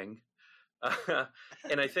Rudd thing.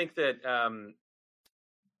 And I think that,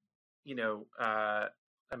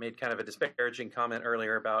 I made kind of a disparaging comment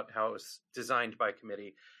earlier about how it was designed by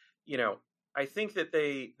committee. I think that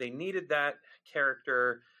they needed that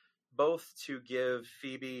character both to give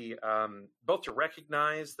Phoebe, both to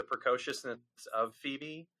recognize the precociousness of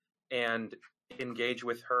Phoebe and engage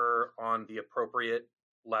with her on the appropriate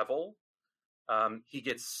level. He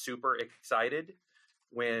gets super excited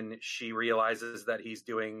when she realizes that he's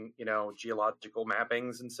doing, geological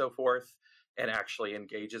mappings and so forth, and actually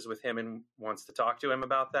engages with him and wants to talk to him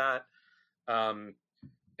about that. And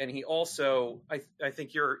he also, I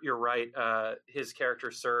think you're right. His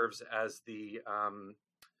character serves as the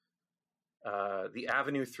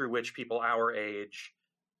avenue through which people our age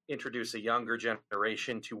introduce a younger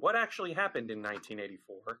generation to what actually happened in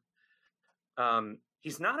 1984.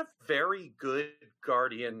 He's not a very good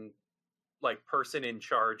guardian, like person in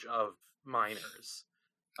charge of minors.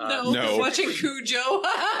 No. Watching Cujo.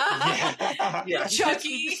 Yeah,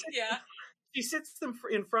 Chucky. Yeah. He sits them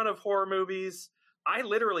in front of horror movies. I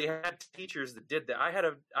literally had teachers that did that. I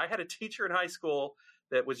had a teacher in high school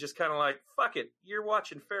that was just kind of like, "Fuck it, you're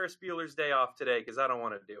watching Ferris Bueller's Day Off today because I don't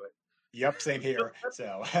want to do it." Yep, same here.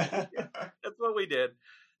 So That's what we did.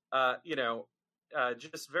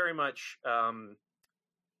 Just very much.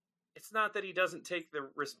 It's not that he doesn't take the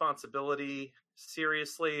responsibility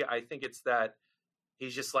seriously. I think it's that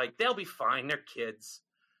he's just like, they'll be fine. They're kids.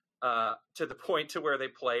 To the point to where they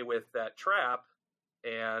play with that trap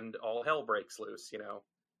and all hell breaks loose,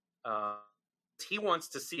 he wants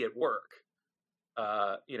to see it work.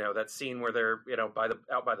 That scene where they're, out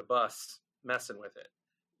by the bus messing with it.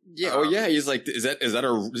 Yeah. Yeah. He's like, is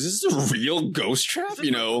this a real ghost trap?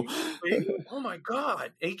 Oh my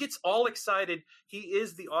God. And he gets all excited. He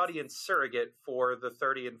is the audience surrogate for the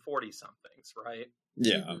 30 and 40 somethings, right?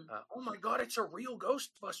 Yeah. Mm-hmm. Oh my God, it's a real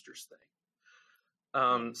Ghostbusters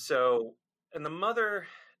thing. So, and the mother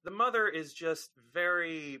is just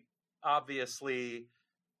very obviously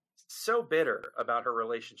so bitter about her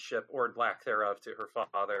relationship or lack thereof to her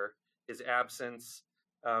father, his absence.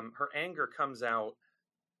 Her anger comes out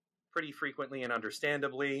pretty frequently and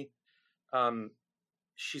understandably.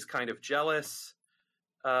 She's kind of jealous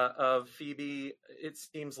of Phoebe, it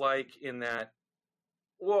seems like, in that,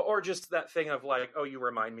 or just that thing of like, oh, you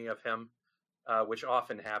remind me of him, which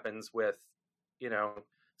often happens with,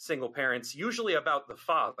 single parents, usually about the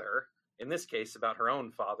father, in this case about her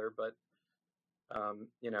own father, but,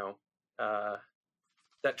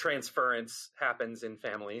 that transference happens in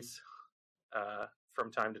families from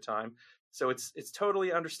time to time. So it's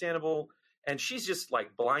totally understandable. And she's just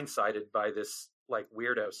like blindsided by this like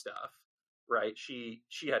weirdo stuff, right? She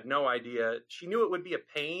had no idea. She knew it would be a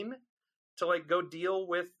pain to like go deal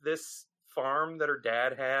with this farm that her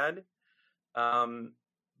dad had.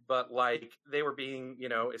 But like they were being,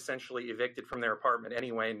 essentially evicted from their apartment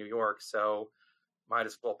anyway in New York. So might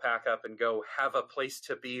as well pack up and go have a place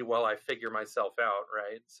to be while I figure myself out.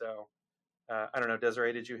 Right. So I don't know,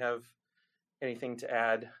 Desiree, did you have anything to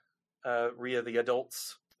add? Rhea, the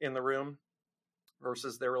adults in the room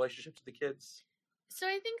versus their relationship to the kids? So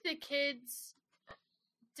I think the kids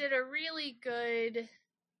did a really good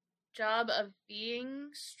job of being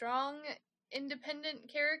strong,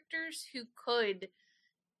 independent characters who could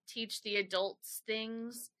teach the adults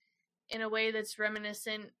things in a way that's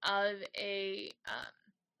reminiscent of a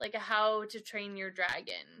How to Train Your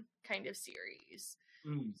Dragon kind of series.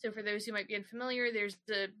 So for those who might be unfamiliar, there's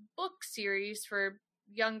the book series for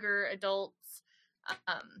younger adults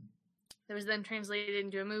that was then translated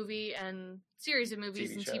into a movie and series of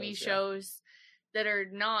movies and TV shows that are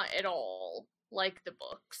not at all like the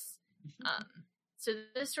books. So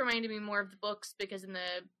this reminded me more of the books, because in the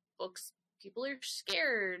books, people are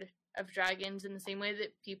scared of dragons in the same way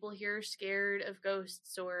that people here are scared of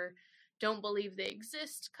ghosts or don't believe they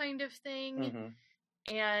exist, kind of thing.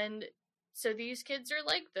 Mm-hmm. And so these kids are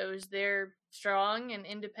like those. They're strong and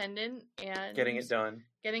independent and Getting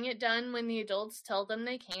it done when the adults tell them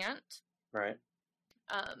they can't. Right.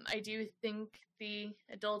 I do think the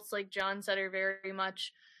adults, like John said, are very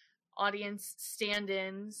much audience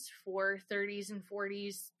stand-ins for 30s and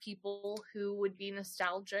 40s people who would be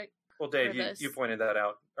nostalgic. Well, Dave, you pointed that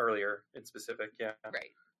out earlier in specific. Yeah.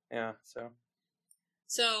 Right. Yeah. So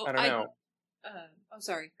I don't know.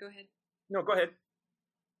 Sorry. Go ahead. No, go ahead.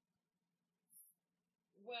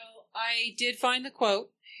 Well, I did find the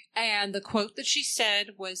quote, and the quote that she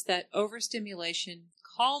said was that overstimulation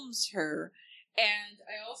calms her. And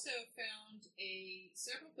I also found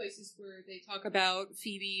several places where they talk about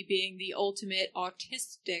Phoebe being the ultimate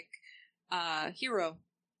autistic hero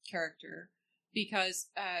character, because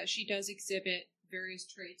she does exhibit various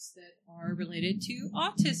traits that are related to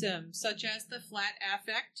autism, such as the flat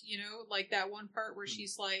affect, like that one part where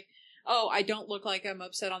she's like, oh, I don't look like I'm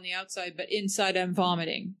upset on the outside, but inside I'm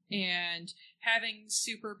vomiting. And having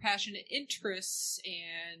super passionate interests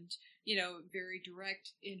and, very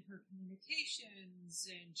direct in her communications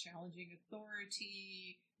and challenging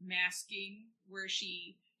authority, masking where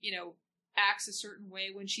she, acts a certain way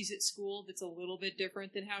when she's at school that's a little bit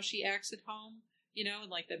different than how she acts at home,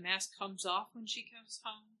 like the mask comes off when she comes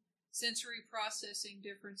home. Sensory processing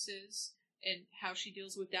differences and how she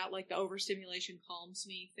deals with that, like the overstimulation calms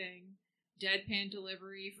me thing. Deadpan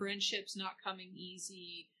delivery, friendships not coming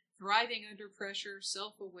easy, thriving under pressure,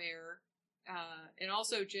 self-aware, and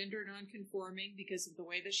also gender non-conforming because of the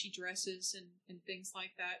way that she dresses and things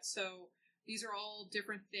like that. So these are all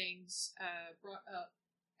different things brought up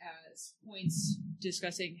as points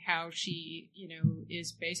discussing how she,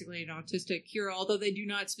 is basically an autistic hero, although they do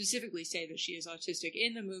not specifically say that she is autistic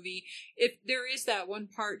in the movie. If there is that one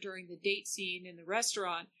part during the date scene in the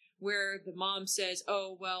restaurant where the mom says,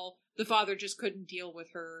 oh, well, the father just couldn't deal with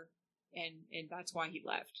her and that's why he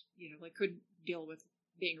left, couldn't deal with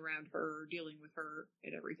being around her or dealing with her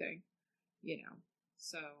and everything,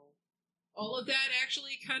 so all of that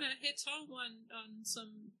actually kind of hits home on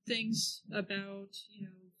some things about,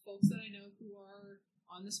 folks that I know who are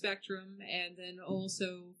on the spectrum, and then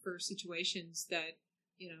also for situations that,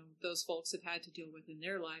 those folks have had to deal with in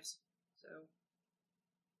their lives. So.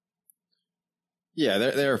 Yeah,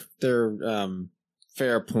 they're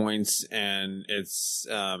fair points, and it's,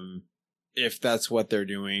 if that's what they're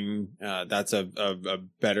doing, that's a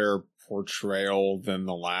better portrayal than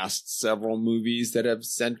the last several movies that have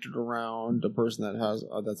centered around a person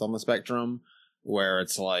that's on the spectrum, where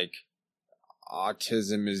it's like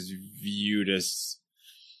autism is viewed as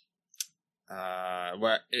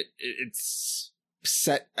it's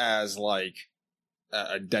set as like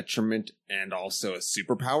a detriment and also a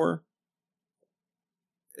superpower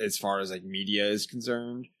as far as like media is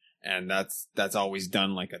concerned. And that's always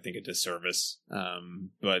done, like, I think, a disservice.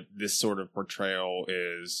 But this sort of portrayal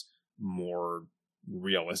is more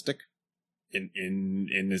realistic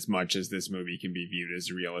in as much as this movie can be viewed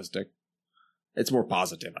as realistic. It's more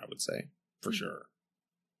positive, I would say, for sure.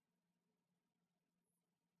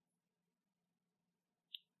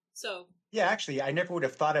 So. Yeah, actually, I never would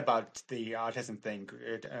have thought about the autism thing,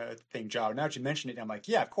 John. Now that you mentioned it, I'm like,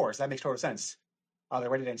 yeah, of course, that makes total sense. They're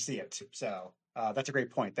ready to see it. So that's a great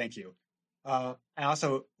point. Thank you. And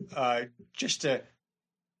also, just want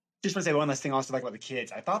to say one last thing also about the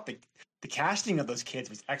kids. I thought the casting of those kids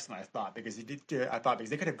was excellent. Because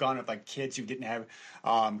they could have gone with like kids who didn't have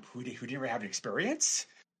who didn't really have an experience.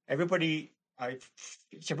 Everybody's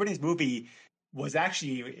movie is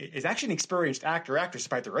actually an experienced actress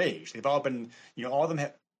despite their age. They've all been, all of them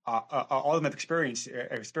have experience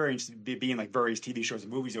being like various TV shows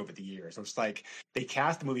and movies over the years. So it's like they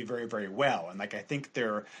cast the movie very, very well, and like I think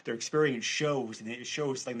their experience shows, and it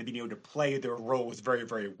shows like them being able to play their roles very,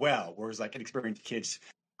 very well. Whereas like inexperienced kids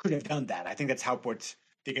couldn't have done that. I think that's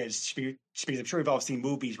because I'm sure we've all seen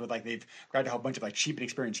movies where like they've grabbed a whole bunch of like cheap and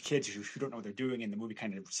experienced kids who don't know what they're doing, and the movie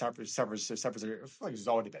kind of suffers a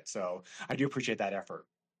result of it. So I do appreciate that effort.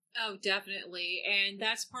 Oh, definitely. And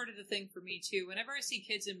that's part of the thing for me, too. Whenever I see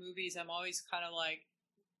kids in movies, I'm always kind of like,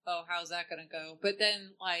 oh, how's that going to go? But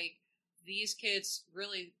then, like, these kids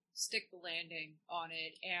really stick the landing on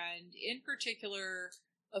it. And in particular,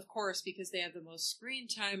 of course, because they have the most screen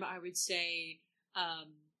time, I would say,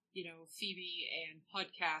 Phoebe and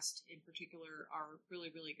Podcast in particular are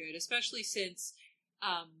really, really good, especially since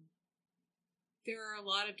there are a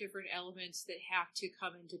lot of different elements that have to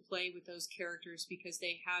come into play with those characters because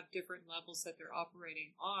they have different levels that they're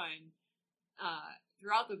operating on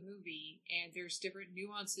throughout the movie, and there's different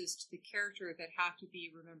nuances to the character that have to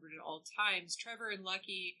be remembered at all times. Trevor and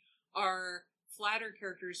Lucky are flatter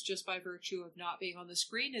characters just by virtue of not being on the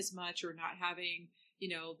screen as much or not having,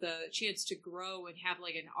 the chance to grow and have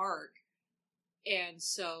like an arc. And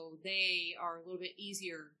so they are a little bit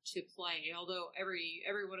easier to play, although every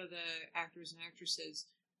one of the actors and actresses,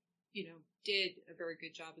 did a very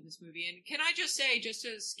good job in this movie. And can I just say, just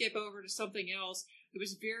to skip over to something else, it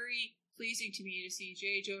was very pleasing to me to see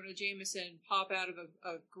J. Jonah Jameson pop out of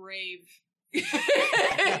a grave in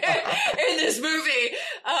this movie.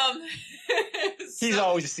 He's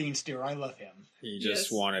always a scene stealer. I love him. He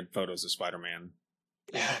just wanted photos of Spider-Man.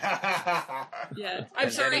 Yeah, I'm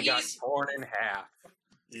and sorry. Then he got torn in half.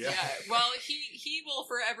 Yeah. Well, he will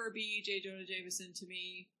forever be J. Jonah Jameson to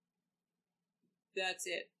me. That's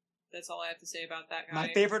it. That's all I have to say about that guy.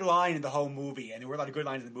 My favorite line in the whole movie, and there were a lot of good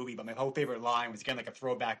lines in the movie, but my whole favorite line was again like a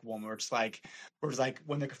throwback one where it's like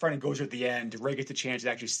when they're confronting Gozer at the end, Ray gets a chance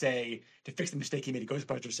to actually say to fix the mistake he made to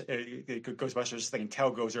Ghostbusters thing and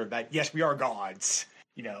tell Gozer that yes, we are gods.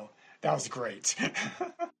 That was great.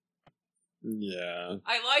 Yeah.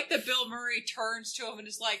 I like that Bill Murray turns to him and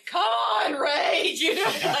is like, "Come on, Ray!"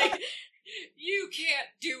 Like, you can't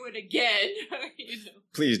do it again.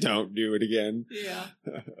 Please don't do it again. Yeah.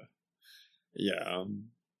 Yeah.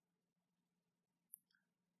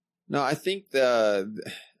 No, I think and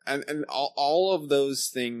all of those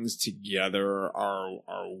things together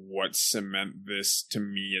are what cement this to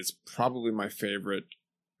me as probably my favorite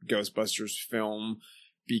Ghostbusters film.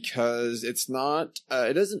 Because it's not,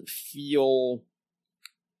 it doesn't feel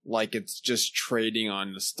like it's just trading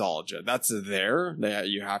on nostalgia. That's there. That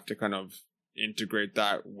you have to kind of integrate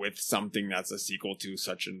that with something that's a sequel to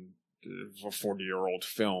such a 40-year-old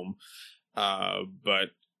film.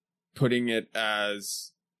 But putting it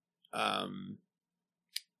as homage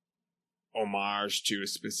to a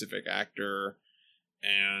specific actor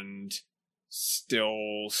and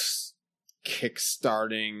still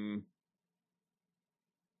kickstarting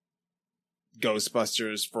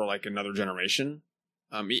Ghostbusters for like another generation.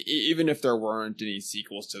 Even if there weren't any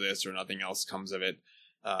sequels to this or nothing else comes of it,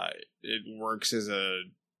 it works as a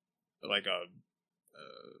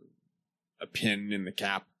pin in the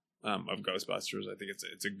cap of Ghostbusters. I think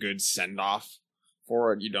it's a good send off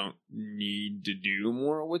for it. You don't need to do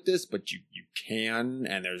more with this, but you can,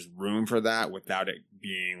 and there's room for that without it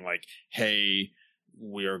being like, hey,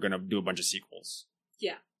 we're gonna do a bunch of sequels.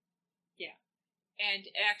 Yeah. And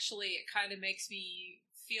actually, it kind of makes me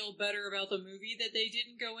feel better about the movie that they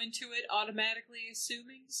didn't go into it automatically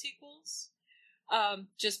assuming sequels.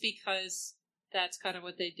 Just because that's kind of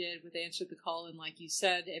what they did with Answer the Call. And like you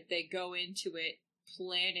said, if they go into it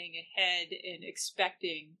planning ahead and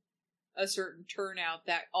expecting a certain turnout,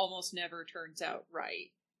 that almost never turns out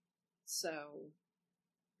right. So,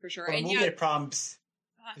 for sure. Well, and the movie had problems.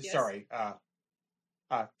 yes.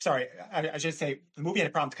 Sorry, I should say the movie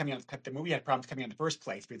had problems coming on. The movie had problems coming on in the first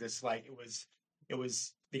place because it was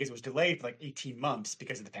because it was delayed for like 18 months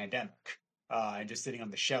because of the pandemic, and just sitting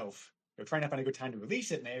on the shelf. They were trying to find a good time to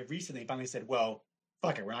release it, and they recently finally said, "Well,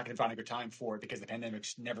 fuck it, we're not going to find a good time for it because the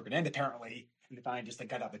pandemic's never going to end apparently." And they finally just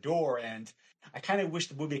got out the door. And I kind of wish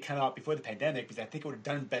the movie had come out before the pandemic because I think it would have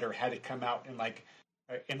done better had it come out in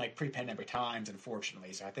pre-pandemic times,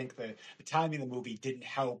 unfortunately. So I think the timing of the movie didn't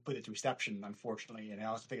help with its reception, unfortunately. And I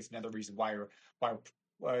also think it's another reason why we're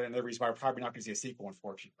probably not going to see a sequel,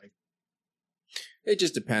 unfortunately. It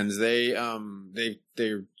just depends. They're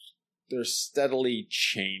steadily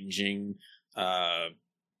changing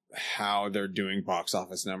how they're doing box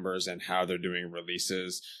office numbers and how they're doing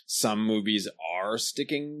releases. Some movies are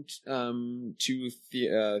sticking to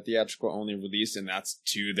theatrical only release, and that's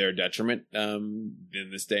to their detriment in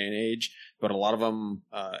this day and age. But a lot of them,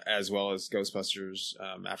 as well as Ghostbusters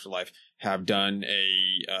Afterlife, have done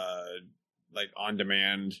a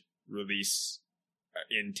on-demand release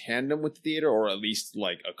in tandem with the theater, or at least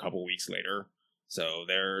like a couple weeks later. So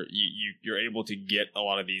you're able to get a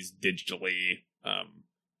lot of these digitally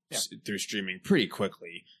through streaming pretty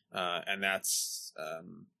quickly, and that's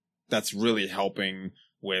really helping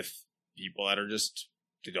with people that are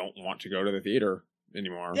they don't want to go to the theater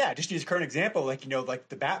anymore. Yeah, just to use a current example, like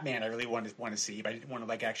the Batman, I really want to see, but I didn't want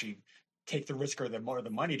to actually take the risk or the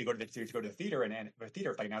money to go to the theater and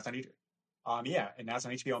like now it's on and now it's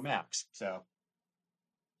on HBO Max. So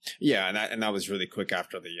yeah, and that was really quick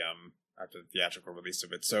after the theatrical release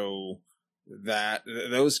of it. So that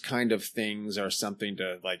those kind of things are something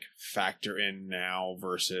to like factor in now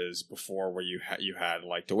versus before, where you had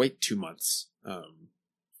like to wait 2 months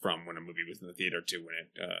from when a movie was in the theater to when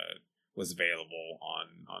it was available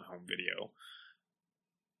on home video.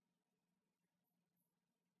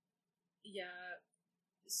 Yeah.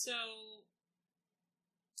 So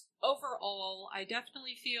overall, I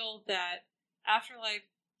definitely feel that Afterlife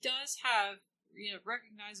does have,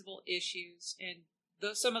 recognizable issues, and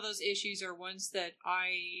some of those issues are ones that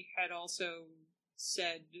I had also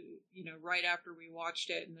said, right after we watched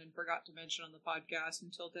it, and then forgot to mention on the podcast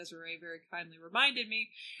until Desiree very kindly reminded me.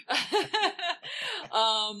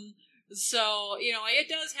 So, it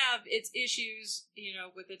does have its issues,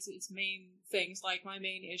 with its main things. Like, my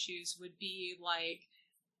main issues would be, like,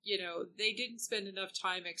 they didn't spend enough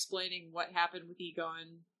time explaining what happened with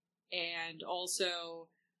Egon, and also,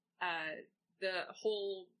 the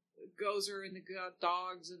whole Gozer and the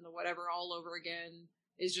dogs and the whatever all over again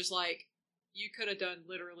is just like, you could have done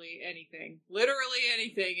literally anything,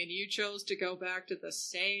 and you chose to go back to the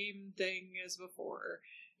same thing as before,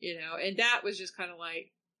 and that was just kind of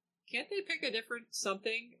like, can't they pick a different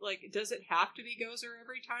something? Like, does it have to be Gozer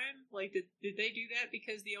every time? Like, did they do that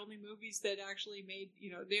because the only movies that actually made,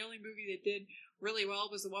 the only movie that did really well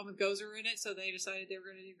was the one with Gozer in it, so they decided they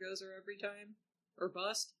were going to do Gozer every time? Or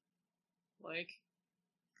bust? Like,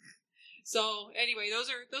 so anyway, those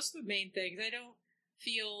are the main things. I don't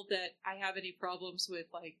feel that I have any problems with,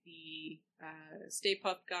 like, the Stay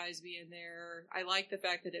Puft guys being there. I like the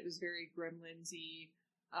fact that it was very Gremlins-y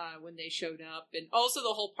when they showed up, and also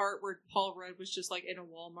the whole part where Paul Rudd was just like in a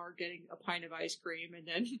Walmart getting a pint of ice cream, and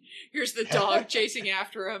then here's the dog chasing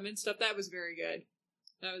after him and stuff. That was very good.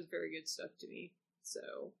 That was very good stuff to me.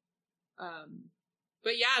 So,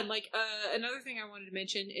 but yeah, and like another thing I wanted to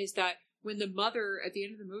mention is that when the mother at the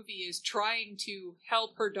end of the movie is trying to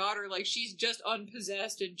help her daughter, like, she's just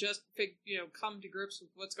unpossessed and just come to grips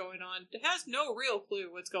with what's going on, has no real clue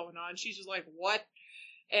what's going on. She's just like, what?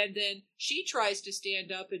 And then she tries to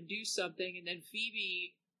stand up and do something, and then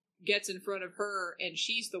Phoebe gets in front of her, and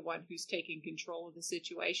she's the one who's taking control of the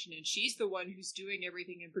situation, and she's the one who's doing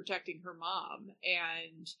everything and protecting her mom.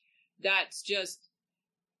 And that's just,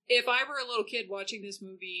 if I were a little kid watching this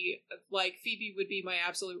movie, like, Phoebe would be my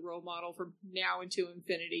absolute role model from now into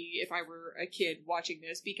infinity if I were a kid watching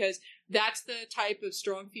this, because that's the type of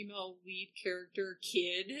strong female lead character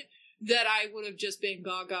kid that I would have just been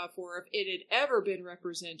gaga for if it had ever been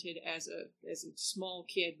represented as a small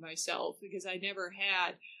kid myself, because I never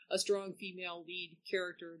had a strong female lead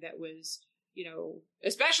character that was,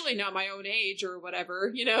 especially not my own age or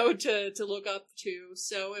whatever, to look up to.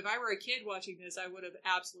 So if I were a kid watching this, I would have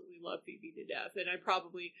absolutely loved Phoebe to death, and I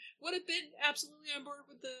probably would have been absolutely on board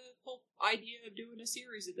with the whole idea of doing a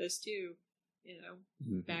series of this too,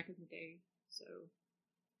 back in the day. So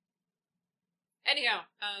anyhow,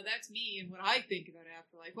 that's me and what I think about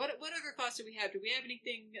Afterlife. What other thoughts do we have? Do we have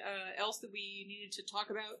anything else that we needed to talk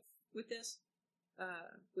about with this?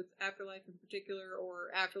 With Afterlife in particular, or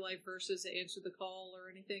Afterlife versus Answer the Call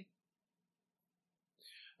or anything?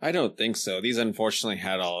 I don't think so. These unfortunately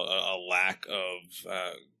had a lack of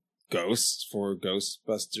ghosts for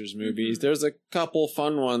Ghostbusters movies. Mm-hmm. There's a couple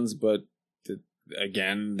fun ones, but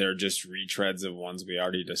again, they're just retreads of ones we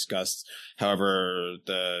already discussed. However,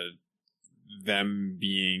 them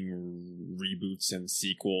being reboots and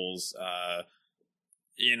sequels,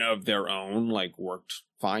 of their own, like, worked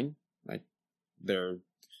fine. Like, they're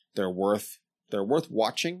worth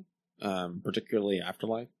watching, particularly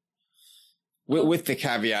Afterlife. With the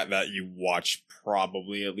caveat that you watch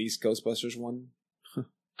probably at least Ghostbusters 1.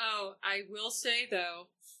 Oh, I will say, though,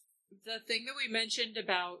 the thing that we mentioned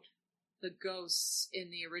about the ghosts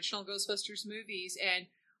in the original Ghostbusters movies, and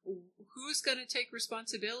who's going to take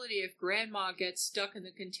responsibility if Grandma gets stuck in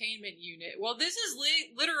the containment unit? Well, this is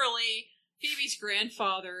literally Phoebe's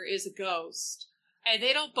grandfather is a ghost. And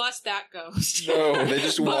they don't bust that ghost. No, they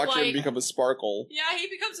just watch him become a sparkle. Yeah, he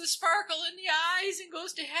becomes a sparkle in the eyes and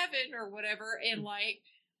goes to heaven or whatever. And, like,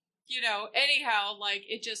 anyhow, like,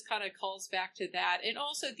 it just kind of calls back to that. And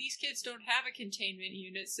also, these kids don't have a containment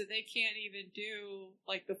unit, so they can't even do,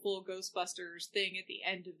 like, the full Ghostbusters thing at the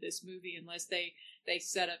end of this movie unless they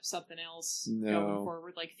set up something else going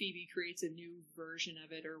forward. Like, Phoebe creates a new version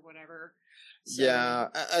of it or whatever. So,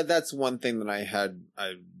 yeah, that's one thing that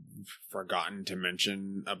I've forgotten to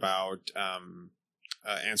mention about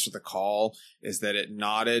Answer the Call, is that it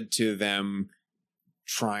nodded to them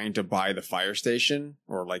trying to buy the fire station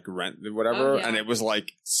or, like, rent whatever, and it was,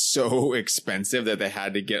 like, so expensive that they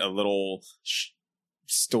had to get a little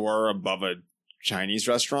store above a Chinese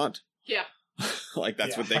restaurant. Yeah. Like,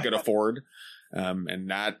 that's what they could afford. And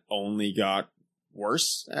that only got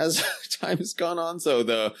worse as time has gone on.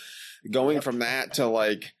 So going from that to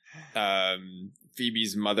like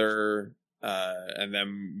Phoebe's mother and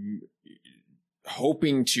them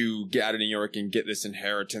hoping to get out of New York and get this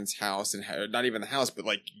inheritance house, and not even the house, but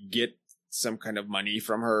like get some kind of money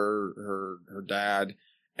from her dad,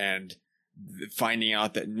 and finding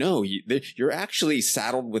out that no, you're actually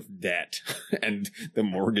saddled with debt and the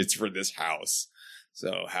mortgage for this house.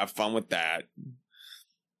 So have fun with that.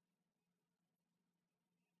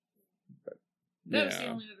 That was the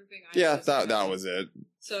only other thing I Yeah, had. that was it.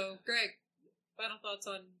 So, Greg, final thoughts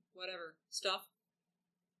on whatever stuff?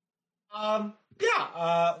 Like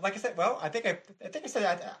I said, well, I think I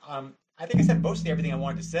said mostly everything I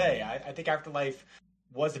wanted to say. I think Afterlife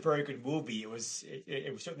was a very good movie. It was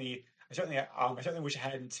certainly. I certainly wish I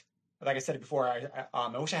hadn't. Like I said before,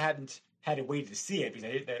 I wish I hadn't had to wait to see it, because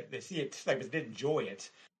I did enjoy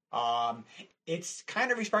it. It's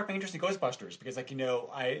kind of resparked my interest in Ghostbusters, because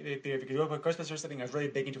Ghostbusters was something I was really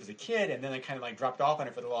big into as a kid, and then I kind of like dropped off on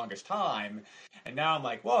it for the longest time, and now I'm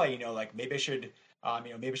like, well, maybe I should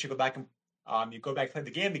go back and you go back and play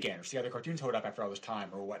the game again, or see how the cartoons hold up after all this time,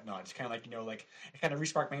 or whatnot. It's kind of like it kind of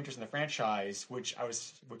resparked my interest in the franchise, which I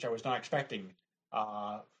was not expecting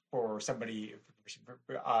for somebody,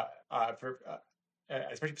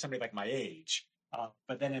 especially for somebody like my age.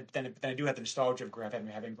 But then I do have the nostalgia of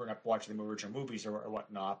having grown up watching the original movies or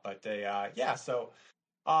whatnot. But so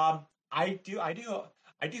I do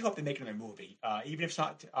hope they make another movie, even if it's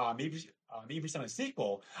not maybe if it's not a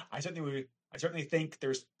sequel. I certainly think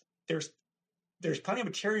there's plenty of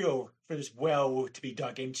material for this well to be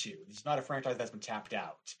dug into. It's not a franchise that's been tapped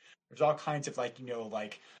out. There's all kinds of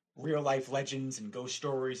like real life legends and ghost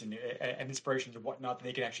stories and inspirations and whatnot that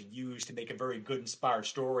they can actually use to make a very good inspired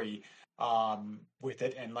story with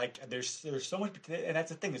it. And like there's so much, and that's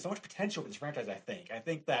the thing. There's so much potential with this franchise. I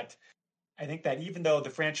think that even though the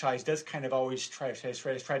franchise does kind of always try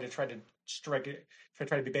to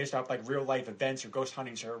be based off like real life events or ghost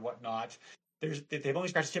huntings or whatnot, they've only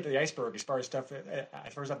scratched the tip of the iceberg as far as stuff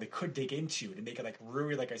they could dig into to make it like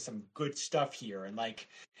really like some good stuff here. And like,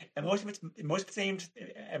 and most of it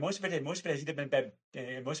has either been bad,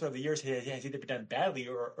 and most of the years has either been done badly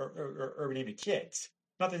or been aimed at kids.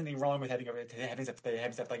 Not that there's anything wrong with having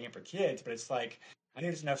stuff like aimed for kids, but it's like I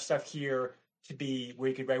think there's enough stuff here to be where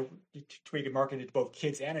you could market it to both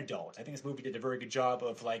kids and adults. I think this movie did a very good job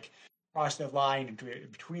of like crossing the line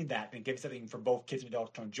between that and give something for both kids and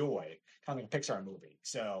adults to enjoy, kind of like a Pixar movie.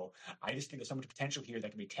 So I just think there's so much potential here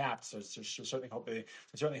that can be tapped. So certainly hope the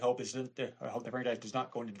franchise does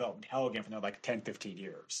not go into development hell again for another like 10, 15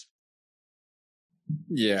 years.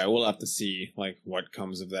 Yeah, we'll have to see like what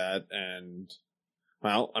comes of that. And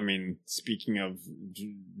well, I mean, speaking of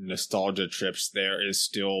nostalgia trips, there is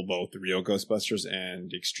still both the real Ghostbusters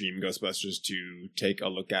and Extreme Ghostbusters to take a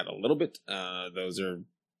look at a little bit. Those are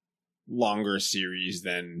longer series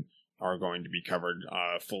than are going to be covered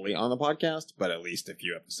fully on the podcast, but at least a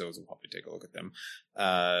few episodes will probably take a look at them.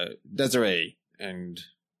 Desiree and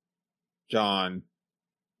John,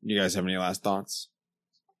 you guys have any last thoughts?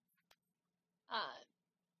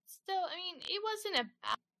 So, I mean, it wasn't a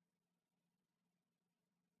bad...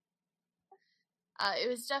 it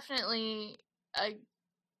was definitely an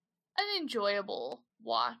enjoyable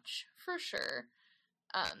watch, for sure.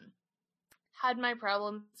 Had my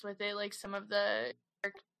problems with it, like some of the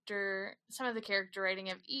character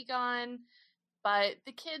writing of Egon, but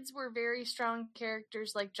the kids were very strong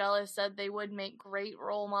characters. Like Jella said, they would make great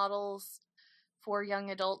role models for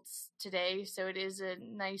young adults today, so it is a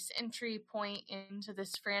nice entry point into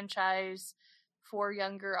this franchise for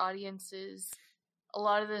younger audiences. A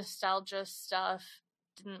lot of the nostalgia stuff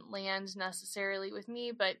didn't land necessarily with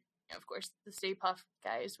me, but of course the Stay Puft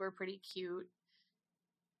guys were pretty cute.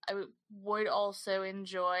 I would also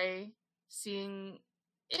enjoy seeing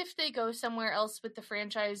if they go somewhere else with the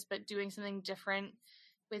franchise, but doing something different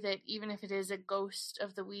with it, even if it is a Ghost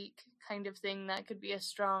of the Week kind of thing. That could be a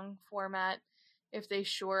strong format if they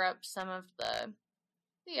shore up some of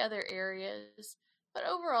the other areas. But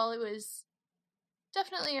overall, it was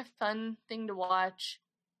definitely a fun thing to watch.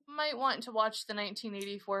 Might want to watch the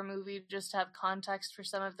 1984 movie just to have context for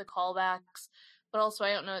some of the callbacks, but also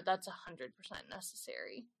I don't know if that's 100%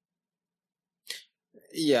 necessary.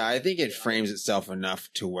 Yeah, I think it frames itself enough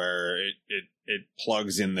to where it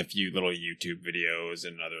plugs in the few little YouTube videos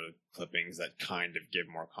and other clippings that kind of give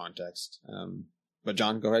more context. But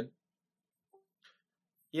John, go ahead.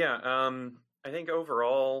 Yeah, I think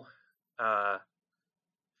overall, I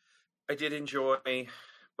did enjoy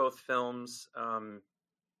both films.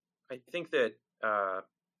 I think that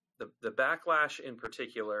the backlash in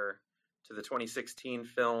particular to the 2016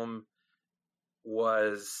 film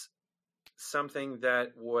was something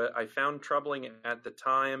that I found troubling at the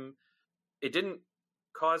time. It didn't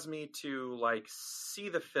cause me to like see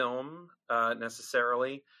the film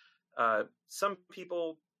necessarily. Some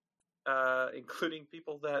people, including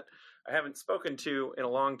people that I haven't spoken to in a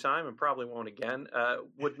long time and probably won't again,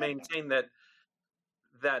 would maintain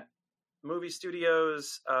that movie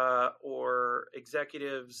studios or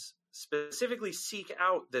executives specifically seek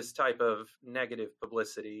out this type of negative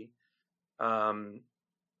publicity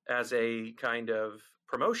as a kind of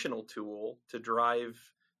promotional tool to drive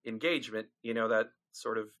engagement. You know, that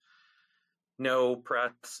sort of no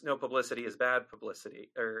press, no publicity is bad publicity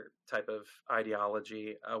or type of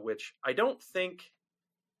ideology, which I don't think,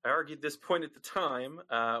 I argued this point at the time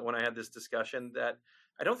when I had this discussion, that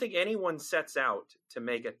I don't think anyone sets out to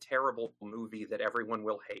make a terrible movie that everyone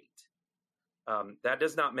will hate. That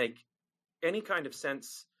does not make any kind of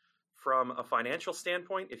sense from a financial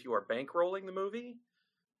standpoint if you are bankrolling the movie.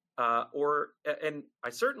 And I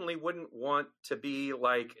certainly wouldn't want to be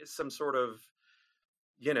like some sort of,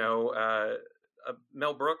 you know, a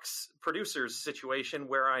Mel Brooks producer's situation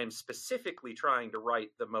where I am specifically trying to write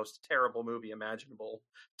the most terrible movie imaginable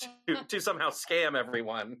to somehow scam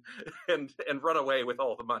everyone and run away with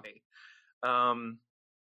all the money.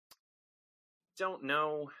 Don't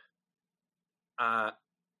know. I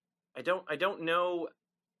don't know.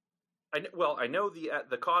 I know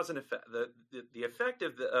the cause and effect. The effect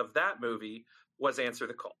of that movie was Answer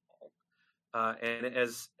the Call, and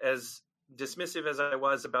as dismissive as I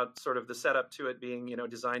was about sort of the setup to it being, you know,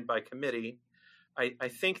 designed by committee, I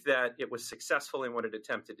think that it was successful in what it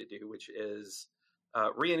attempted to do, which is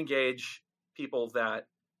re-engage people that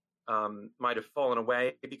might have fallen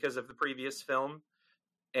away because of the previous film,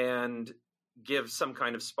 and give some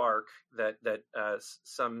kind of spark that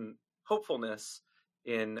some hopefulness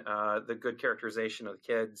in the good characterization of the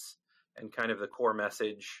kids and kind of the core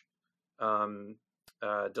message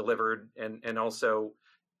delivered, and also,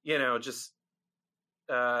 you know, just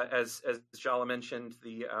as Jala mentioned,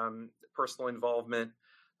 the personal involvement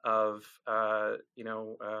of you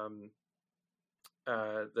know,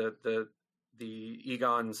 the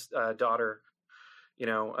Egon's daughter, you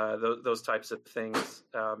know, those types of things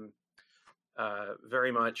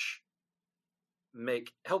very much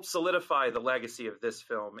help solidify the legacy of this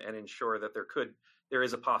film and ensure that there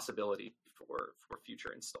is a possibility for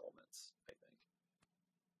future installments, I think.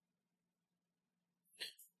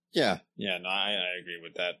 Yeah, no, I agree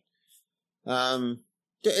with that.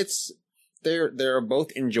 They're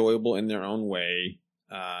both enjoyable in their own way.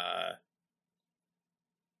 I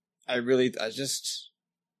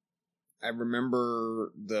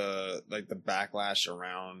remember the backlash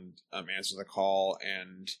around Answer the Call,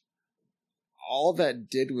 and all that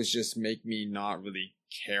did was just make me not really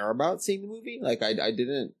care about seeing the movie. Like, I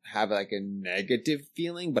didn't have like a negative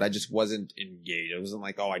feeling, but I just wasn't engaged. It wasn't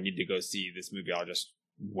like, oh, I need to go see this movie. I'll just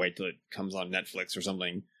wait till it comes on Netflix or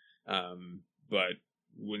something. But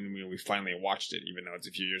when we finally watched it, even though it's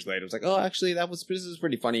a few years later, it was like, oh, actually, this is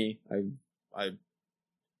pretty funny. I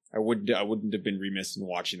wouldn't have been remiss in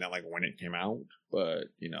watching that like when it came out, but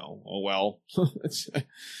you know, oh well.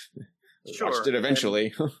 Sure. Watched it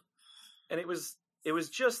eventually. And it was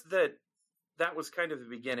just that was kind of the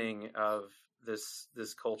beginning of this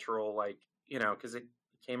cultural, like, you know, because it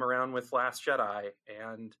came around with Last Jedi,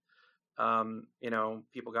 and you know,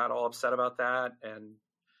 people got all upset about that, and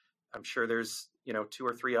I'm sure there's, you know, 2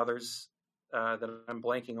 or 3 others that I'm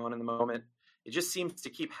blanking on in the moment. It just seems to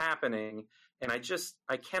keep happening, and I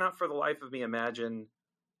cannot for the life of me imagine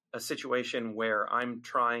a situation where I'm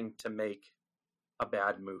trying to make a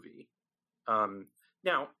bad movie.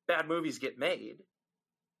 Now, bad movies get made,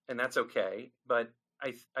 and that's okay. But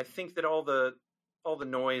I think that all the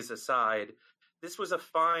noise aside, this was the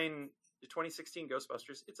 2016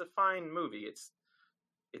 Ghostbusters. It's a fine movie. It's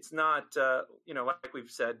not, you know, like we've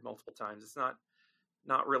said multiple times, it's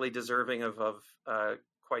not really deserving of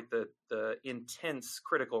quite the intense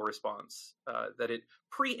critical response that it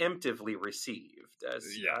preemptively received. As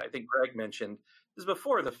I think Greg mentioned, this is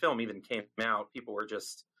before the film even came out. People were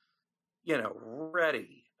just, you know,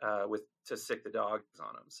 ready to sick the dogs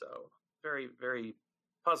on them. So very, very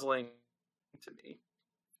puzzling to me.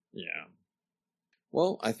 Yeah.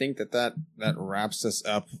 Well, I think that wraps us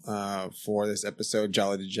up for this episode.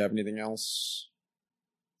 Jolly, did you have anything else?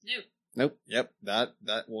 Nope. Yep. That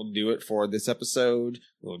will do it for this episode.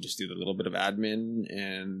 We'll just do the little bit of admin,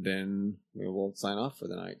 and then we will sign off for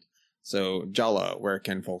the night. So, Jala, where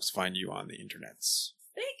can folks find you on the internets?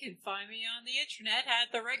 They can find me on the internet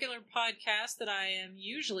at the regular podcast that I am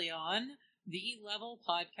usually on,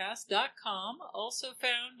 thelevelpodcast.com. Also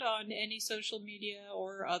found on any social media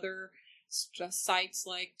or other sites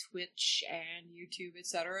like Twitch and YouTube,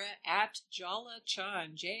 etc. at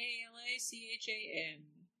Jala-chan, Jalachan.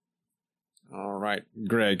 All right,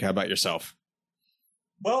 Greg, how about yourself?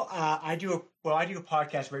 Well, I do a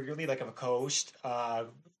podcast regularly, like I'm a co-host,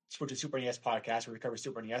 which is Super NES podcast, where we cover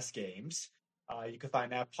Super NES games. You can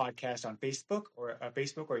find that podcast on Facebook, or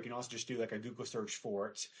you can also just do like a Google search for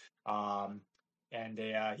it. We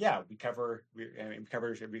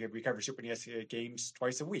cover Super NES games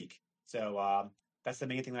twice a week. So that's the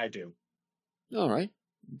main thing that I do. All right,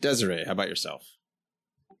 Desiree, how about yourself?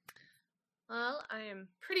 Well, I am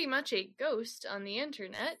pretty much a ghost on the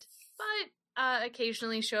internet, but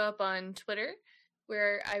occasionally show up on Twitter,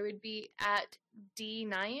 where I would be at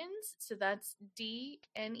DNeyens, so that's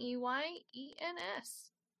DNEYENS.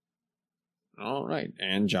 All right,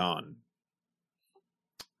 and John.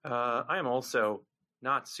 I am also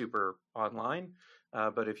not super online,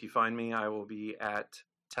 but if you find me, I will be at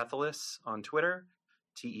Tethalus on Twitter,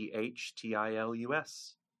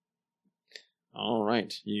 TEHTILUS. All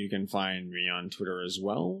right. You can find me on Twitter as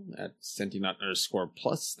well at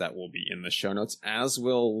Sentient_plus. That will be in the show notes, as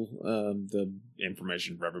will the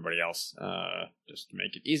information for everybody else. Just to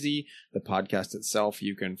make it easy, the podcast itself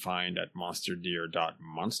you can find at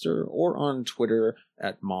monsterdeer.monster or on Twitter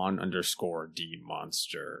at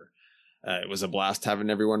mon_dmonster. It was a blast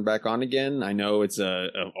having everyone back on again. I know it's a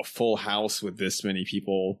full house with this many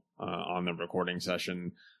people on the recording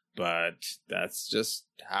session, but that's just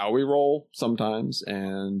how we roll sometimes.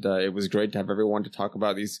 And it was great to have everyone to talk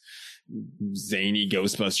about these zany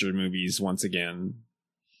Ghostbuster movies once again.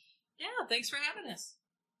 Yeah, thanks for having us.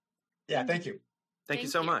 Yeah, thank you. Thank you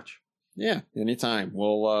so much. Yeah, anytime.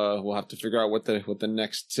 We'll have to figure out what the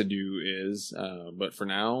next to do is. But for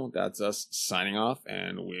now, that's us signing off,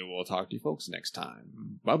 and we will talk to you folks next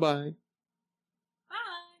time. Bye-bye.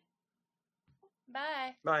 Bye.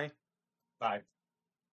 Bye. Bye. Bye.